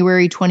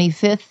January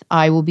 25th,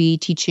 I will be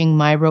teaching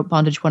my Rope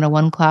Bondage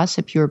 101 class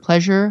at Pure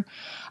Pleasure.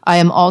 I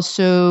am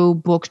also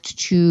booked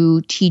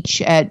to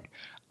teach at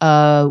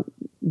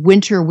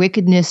Winter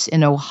Wickedness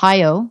in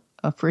Ohio.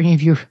 For any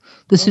of your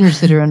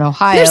listeners that are in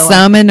Ohio, there's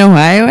some in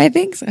Ohio, I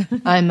think so.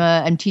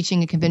 I'm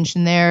teaching a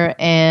convention there,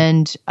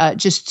 and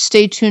just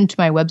stay tuned to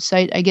my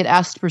website. I get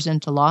asked to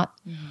present a lot.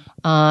 Mm-hmm.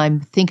 I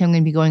think I'm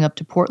going to be going up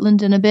to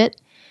Portland in a bit.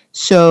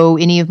 So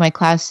any of my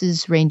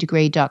classes,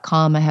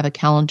 raindegray.com, I have a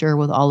calendar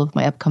with all of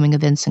my upcoming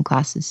events and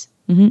classes.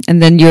 Mm-hmm.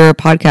 And then your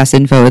podcast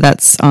info,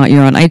 that's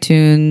you're on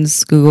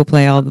iTunes, Google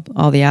Play, all the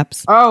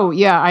apps. Oh,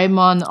 yeah. I'm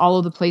on all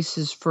of the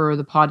places for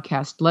the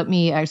podcast. Let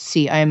me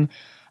see. I'm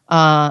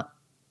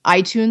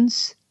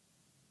iTunes,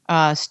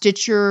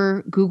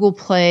 Stitcher, Google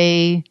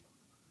Play,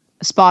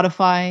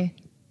 Spotify.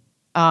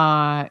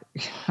 I'm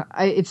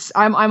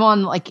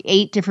on like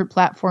 8 different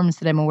platforms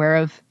that I'm aware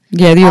of.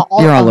 Yeah,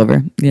 you're all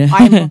over. Yeah.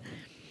 I'm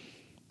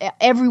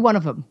every one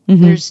of them.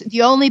 Mm-hmm. There's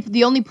the only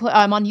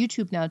I'm on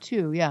YouTube now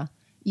too. Yeah.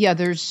 Yeah,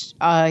 there's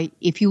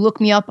if you look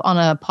me up on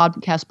a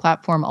podcast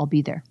platform, I'll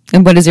be there.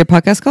 And what is your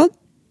podcast called?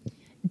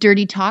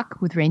 Dirty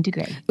Talk with Rain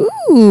DeGray.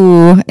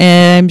 Ooh,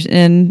 and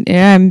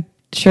yeah, I'm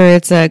sure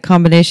it's a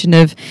combination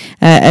of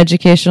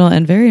educational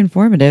and very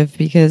informative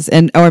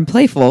and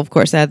playful. Of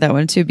course, I had that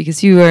one too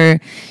because you are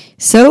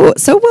so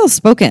well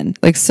spoken.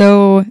 Like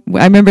I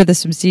remember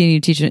this from seeing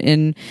you teach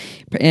in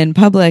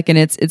public, and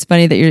it's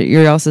funny that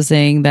you're also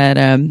saying that.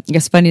 I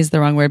guess funny is the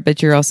wrong word,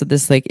 but you're also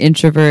this like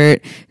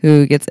introvert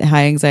who gets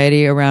high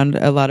anxiety around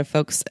a lot of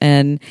folks,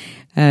 and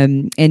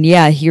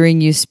yeah,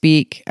 hearing you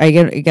speak, I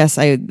guess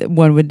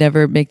one would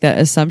never make that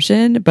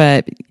assumption,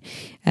 but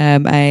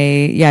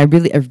I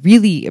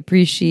really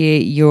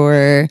appreciate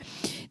your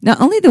not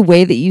only the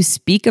way that you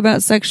speak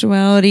about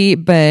sexuality,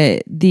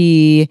 but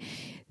the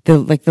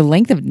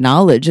length of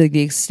knowledge, like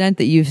the extent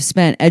that you've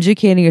spent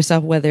educating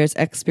yourself, whether it's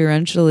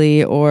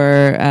experientially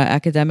or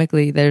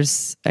academically.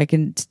 I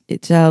can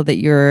tell that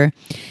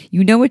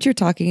you know what you're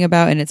talking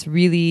about, and it's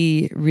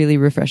really, really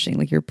refreshing.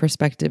 Like your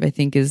perspective, I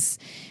think is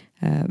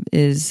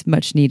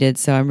much needed.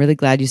 So I'm really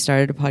glad you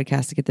started a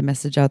podcast to get the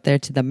message out there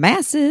to the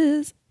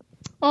masses.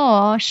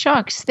 Oh,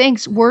 shucks.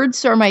 Thanks.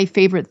 Words are my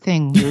favorite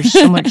thing. There's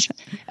so much.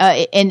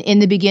 And in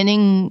the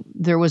beginning,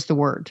 there was the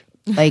word.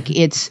 Like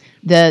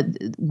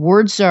the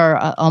words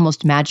are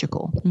almost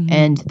magical, mm-hmm.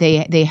 and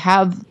they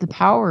have the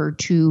power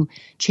to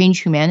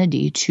change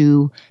humanity,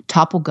 to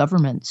topple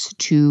governments,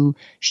 to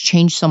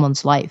change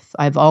someone's life.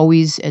 I've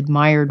always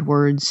admired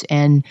words,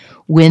 and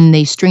when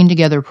they string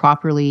together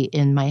properly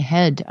in my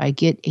head, I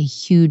get a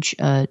huge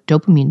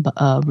dopamine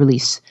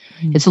release.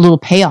 Mm-hmm. It's a little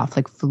payoff.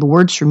 Like for the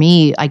words for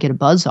me, I get a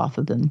buzz off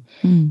of them.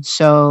 Mm-hmm.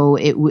 So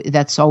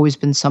that's always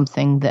been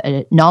something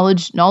that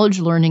knowledge,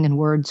 learning, and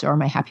words are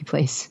my happy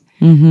place.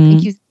 Mm-hmm.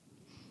 Thank you.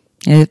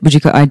 Would you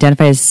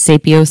identify as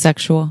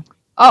sapiosexual?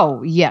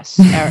 Oh, yes.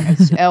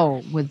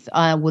 Without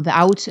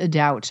a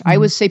doubt. Mm-hmm. I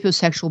was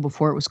sapiosexual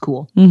before it was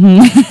cool.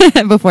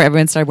 Mm-hmm. Before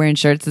everyone started wearing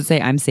shirts that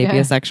say, I'm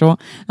sapiosexual.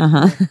 Yeah.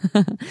 Uh-huh.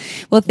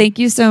 Well, thank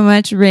you so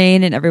much,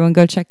 Rain. And everyone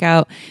go check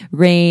out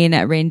Rain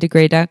at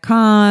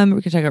raindegray.com.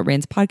 We can check out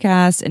Rain's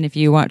podcast. And if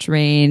you watch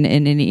Rain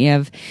in any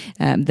of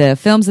the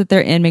films that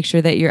they're in, make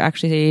sure that you're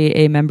actually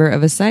a member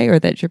of a site or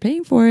that you're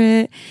paying for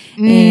it.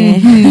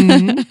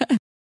 Mm-hmm.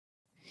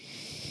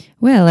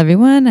 Well,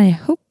 everyone, I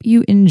hope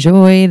you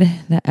enjoyed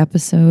the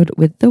episode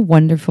with the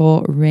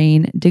wonderful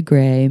Rain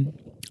DeGray.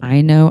 I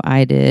know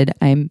I did.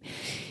 I'm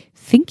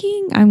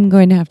thinking I'm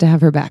going to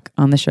have her back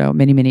on the show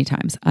many, many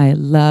times. I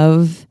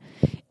love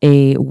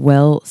a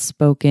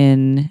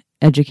well-spoken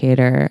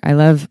educator. I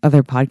love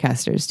other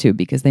podcasters too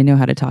because they know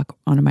how to talk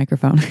on a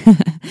microphone.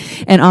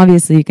 And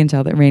obviously you can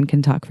tell that Rain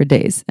can talk for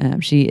days.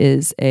 She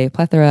is a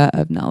plethora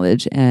of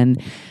knowledge,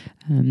 and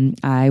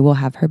I will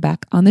have her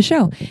back on the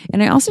show.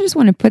 And I also just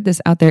want to put this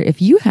out there.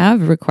 If you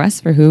have requests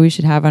for who we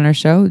should have on our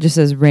show, just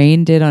as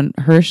Rain did on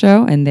her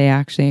show, and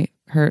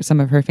some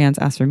of her fans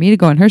asked for me to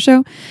go on her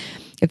show.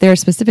 If there are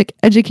specific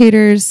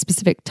educators,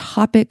 specific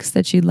topics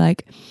that you'd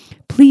like,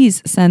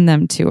 please send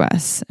them to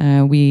us.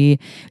 We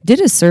did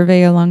a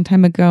survey a long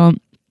time ago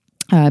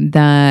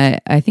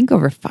that I think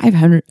over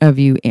 500 of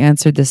you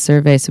answered this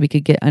survey so we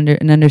could get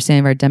an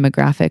understanding of our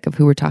demographic of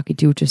who we're talking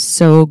to, which is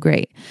so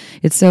great.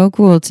 It's so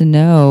cool to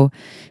know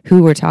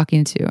who we're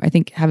talking to. I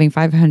think having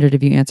 500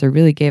 of you answer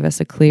really gave us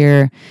a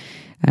clear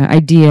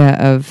idea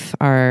of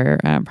our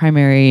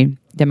primary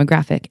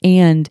demographic.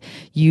 And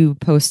you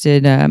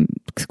posted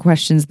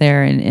questions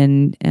there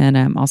and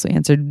also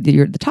answered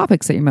the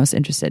topics that you're most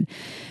interested.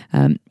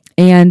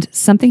 And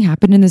something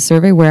happened in the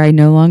survey where I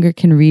no longer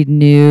can read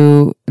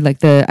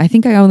I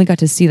think I only got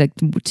to see like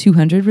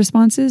 200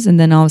 responses. And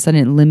then all of a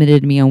sudden it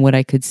limited me on what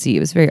I could see. It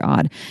was very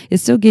odd. It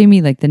still gave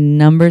me like the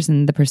numbers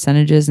and the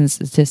percentages and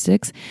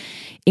statistics.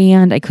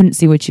 And I couldn't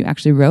see what you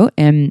actually wrote.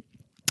 And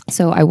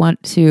so I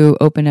want to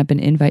open up an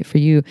invite for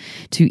you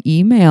to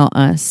email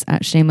us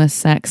at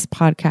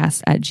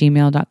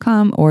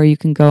shamelesssexpodcast@gmail.com, or you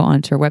can go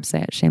onto our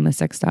website at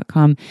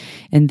shamelesssex.com,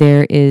 and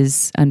there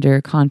is,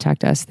 under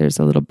contact us, there's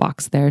a little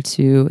box there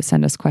to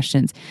send us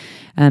questions.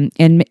 And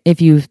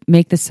if you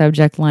make the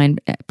subject line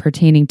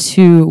pertaining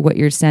to what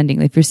you're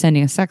sending, if you're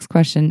sending a sex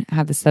question,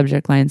 have the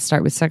subject line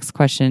start with sex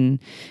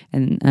question,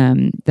 and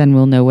then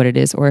we'll know what it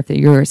is. Or if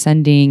you're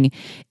sending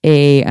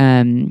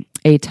a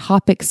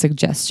topic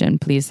suggestion,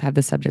 please have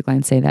the subject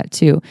line say that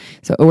too.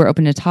 So we're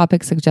open to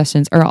topic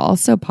suggestions, or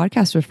also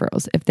podcast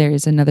referrals. If there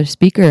is another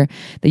speaker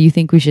that you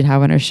think we should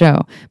have on our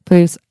show,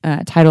 please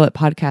title it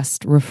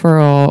podcast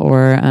referral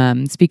or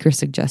speaker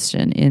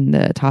suggestion in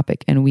the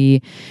topic. And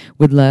we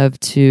would love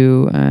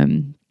to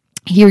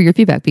hear your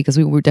feedback, because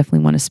we would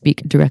definitely want to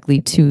speak directly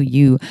to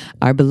you,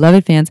 our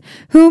beloved fans,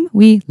 whom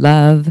we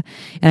love.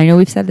 And I know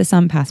we've said this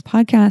on past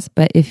podcasts,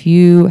 but if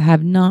you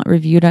have not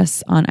reviewed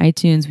us on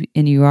iTunes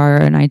and you are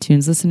an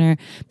iTunes listener,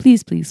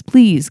 please, please,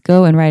 please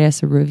go and write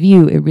us a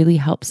review. It really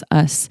helps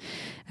us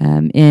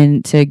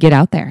to get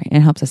out there,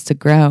 and helps us to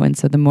grow. And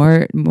so the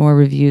more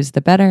reviews,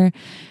 the better.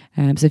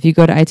 So if you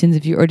go to iTunes,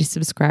 if you already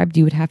subscribed,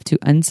 you would have to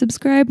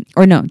unsubscribe.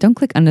 Or no, don't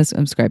click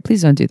unsubscribe.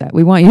 Please don't do that.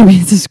 We want you to be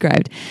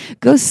subscribed.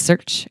 Go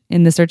search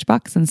in the search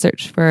box and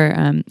search for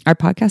our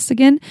podcast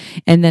again.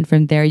 And then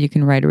from there, you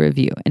can write a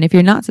review. And if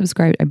you're not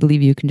subscribed, I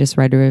believe you can just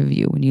write a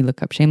review when you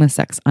look up Shameless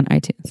Sex on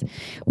iTunes.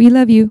 We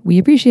love you. We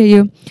appreciate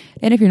you.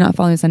 And if you're not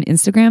following us on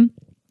Instagram,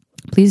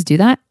 please do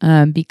that,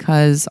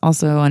 because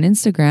also on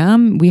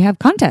Instagram, we have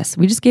contests.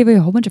 We just gave away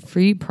a whole bunch of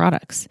free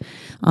products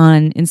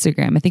on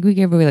Instagram. I think we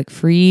gave away like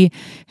free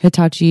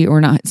Hitachi,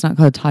 or not, it's not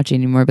called Hitachi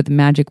anymore, but the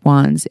magic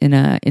wands in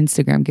a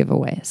Instagram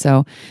giveaway.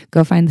 So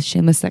go find the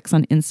Shameless Sex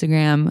on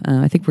Instagram.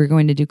 I think we're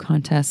going to do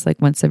contests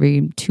like once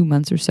every 2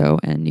 months or so,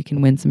 and you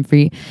can win some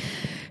free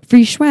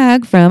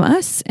swag from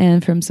us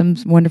and from some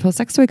wonderful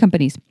sex toy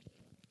companies.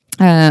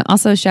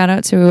 Also, shout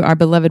out to our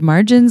beloved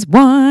Margins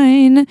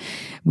Wine.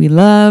 We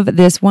love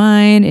this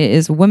wine. It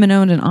is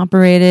women-owned and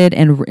operated,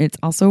 and it's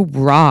also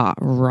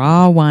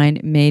raw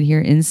wine made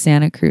here in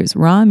Santa Cruz.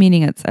 Raw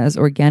meaning it's as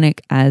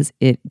organic as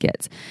it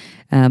gets.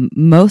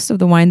 Most of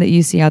the wine that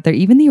you see out there,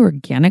 even the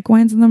organic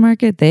wines in the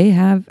market, they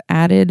have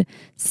added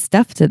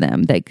stuff to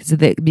them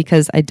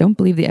because I don't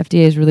believe the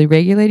FDA is really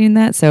regulating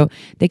that. So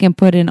they can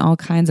put in all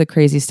kinds of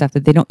crazy stuff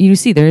that you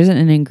see. There isn't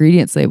an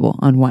ingredients label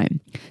on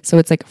wine. So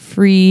it's like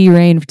free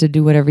reign to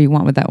do whatever you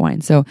want with that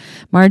wine. So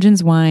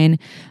Margins Wine,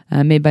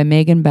 made by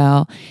Megan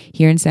Bell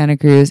here in Santa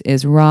Cruz,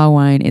 is raw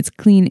wine. It's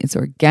clean. It's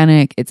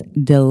organic. It's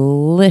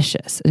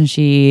delicious. And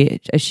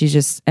she's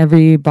just,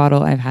 every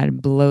bottle I've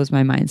had blows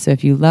my mind. So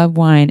if you love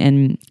wine,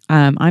 and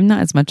I'm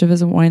not as much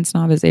of a wine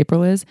snob as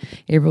April is.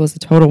 April is a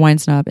total wine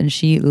snob, and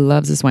she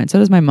loves this wine. So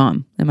does my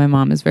mom. And my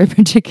mom is very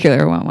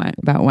particular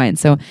about wine.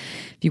 So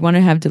if you want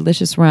to have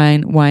delicious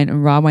wine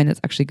and raw wine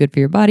that's actually good for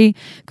your body,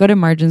 go to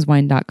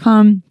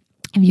marginswine.com.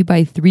 If you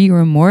buy 3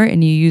 or more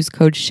and you use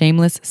code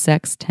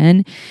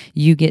ShamelessSex10,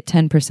 you get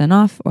 10%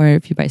 off. Or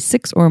if you buy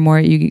 6 or more,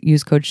 you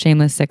use code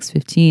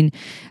ShamelessSex15,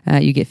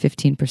 you get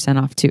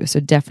 15% off too. So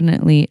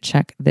definitely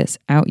check this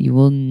out. You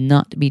will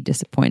not be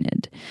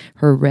disappointed.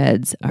 Her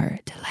reds are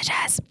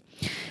delicious.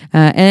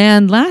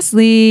 And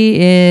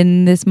lastly,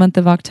 in this month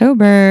of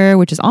October,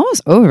 which is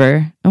almost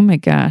over, oh my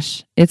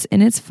gosh,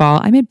 it's fall.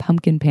 I made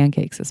pumpkin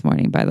pancakes this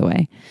morning, by the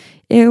way.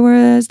 It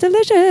was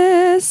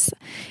delicious.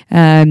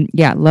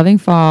 Loving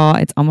fall.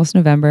 It's almost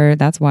November.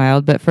 That's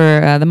wild. But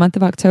for the month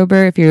of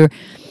October, if you're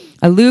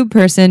a lube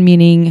person,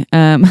 meaning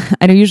I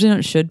usually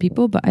don't should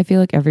people, but I feel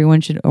like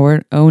everyone should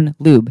own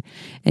lube.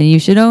 And you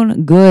should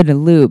own good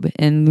lube.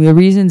 And the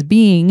reasons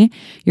being,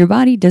 your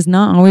body does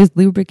not always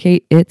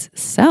lubricate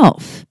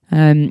itself.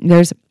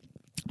 There's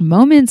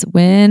moments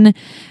when,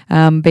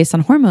 based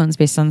on hormones,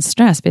 based on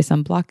stress, based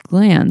on blocked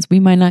glands, we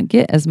might not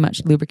get as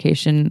much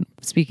lubrication,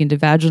 speaking to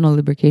vaginal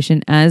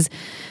lubrication, as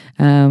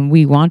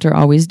we want or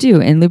always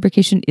do. And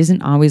lubrication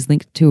isn't always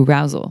linked to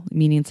arousal,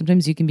 meaning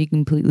sometimes you can be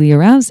completely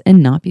aroused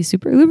and not be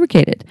super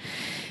lubricated.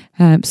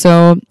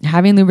 So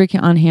having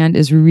lubricant on hand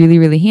is really,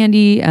 really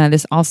handy.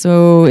 This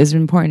also is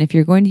important if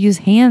you're going to use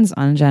hands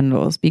on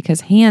genitals,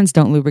 because hands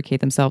don't lubricate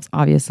themselves,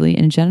 obviously.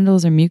 And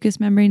genitals are mucous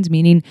membranes,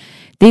 meaning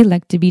they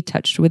like to be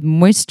touched with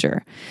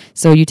moisture.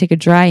 So you take a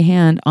dry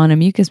hand on a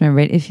mucous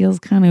membrane, it feels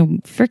kind of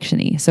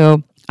frictiony.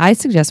 So I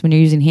suggest when you're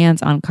using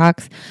hands on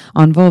cocks,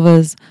 on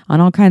vulvas, on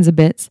all kinds of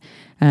bits,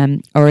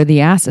 or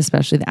the ass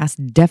especially, the ass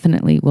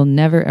definitely will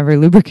never ever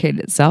lubricate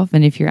itself.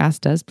 And if your ass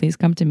does, please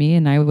come to me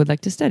and I would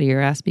like to study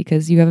your ass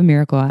because you have a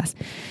miracle ass.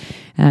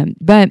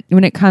 But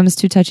when it comes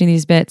to touching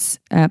these bits,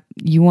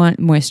 you want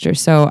moisture.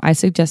 So I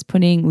suggest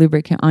putting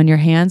lubricant on your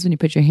hands when you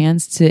put your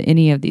hands to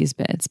any of these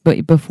bits,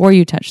 but before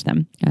you touch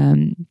them.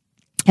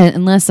 And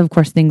unless, of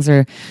course, things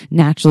are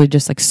naturally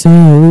just like so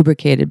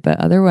lubricated, but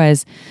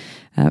otherwise,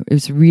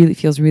 it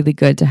feels really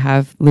good to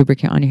have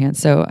lubricant on your hands.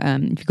 So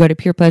if you go to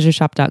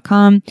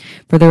purepleasureshop.com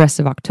for the rest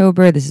of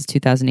October, this is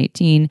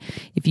 2018.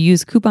 If you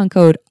use coupon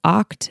code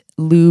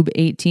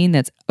OCTLUBE18,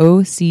 that's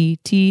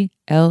OCTLUBE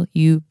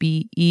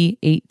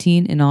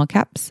 18 in all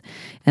caps,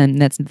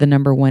 and that's the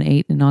number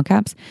 18 in all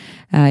caps,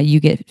 you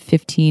get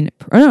 20%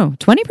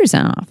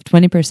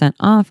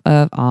 off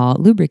of all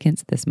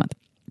lubricants this month.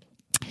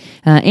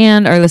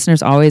 And our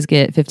listeners always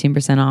get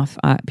 15% off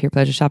at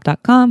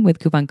purepleasureshop.com with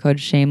coupon code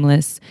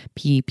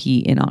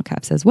SHAMELESSPP in all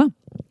caps as well.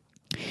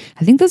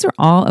 I think those are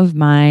all of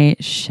my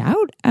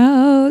shout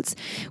outs.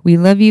 We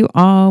love you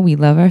all. We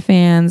love our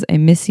fans. I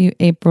miss you,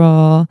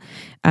 April.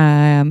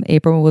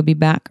 April will be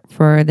back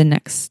for the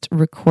next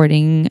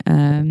recording.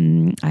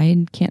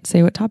 I can't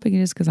say what topic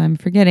it is because I'm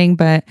forgetting,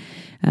 but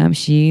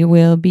she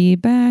will be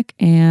back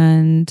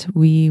and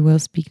we will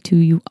speak to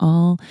you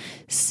all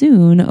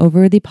soon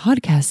over the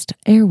podcast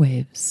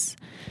airwaves.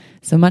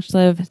 So much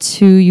love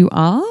to you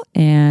all.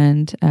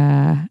 And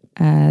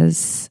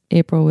as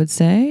April would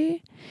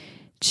say,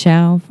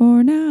 ciao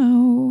for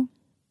now.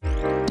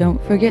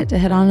 Don't forget to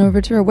head on over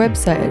to our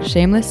website at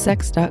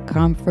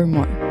shamelesssex.com for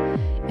more.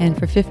 And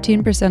for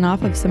 15%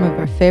 off of some of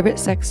our favorite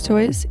sex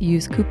toys,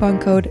 use coupon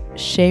code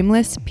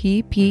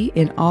SHAMELESSPP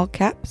in all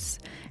caps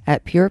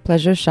at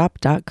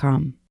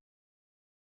purepleasureshop.com.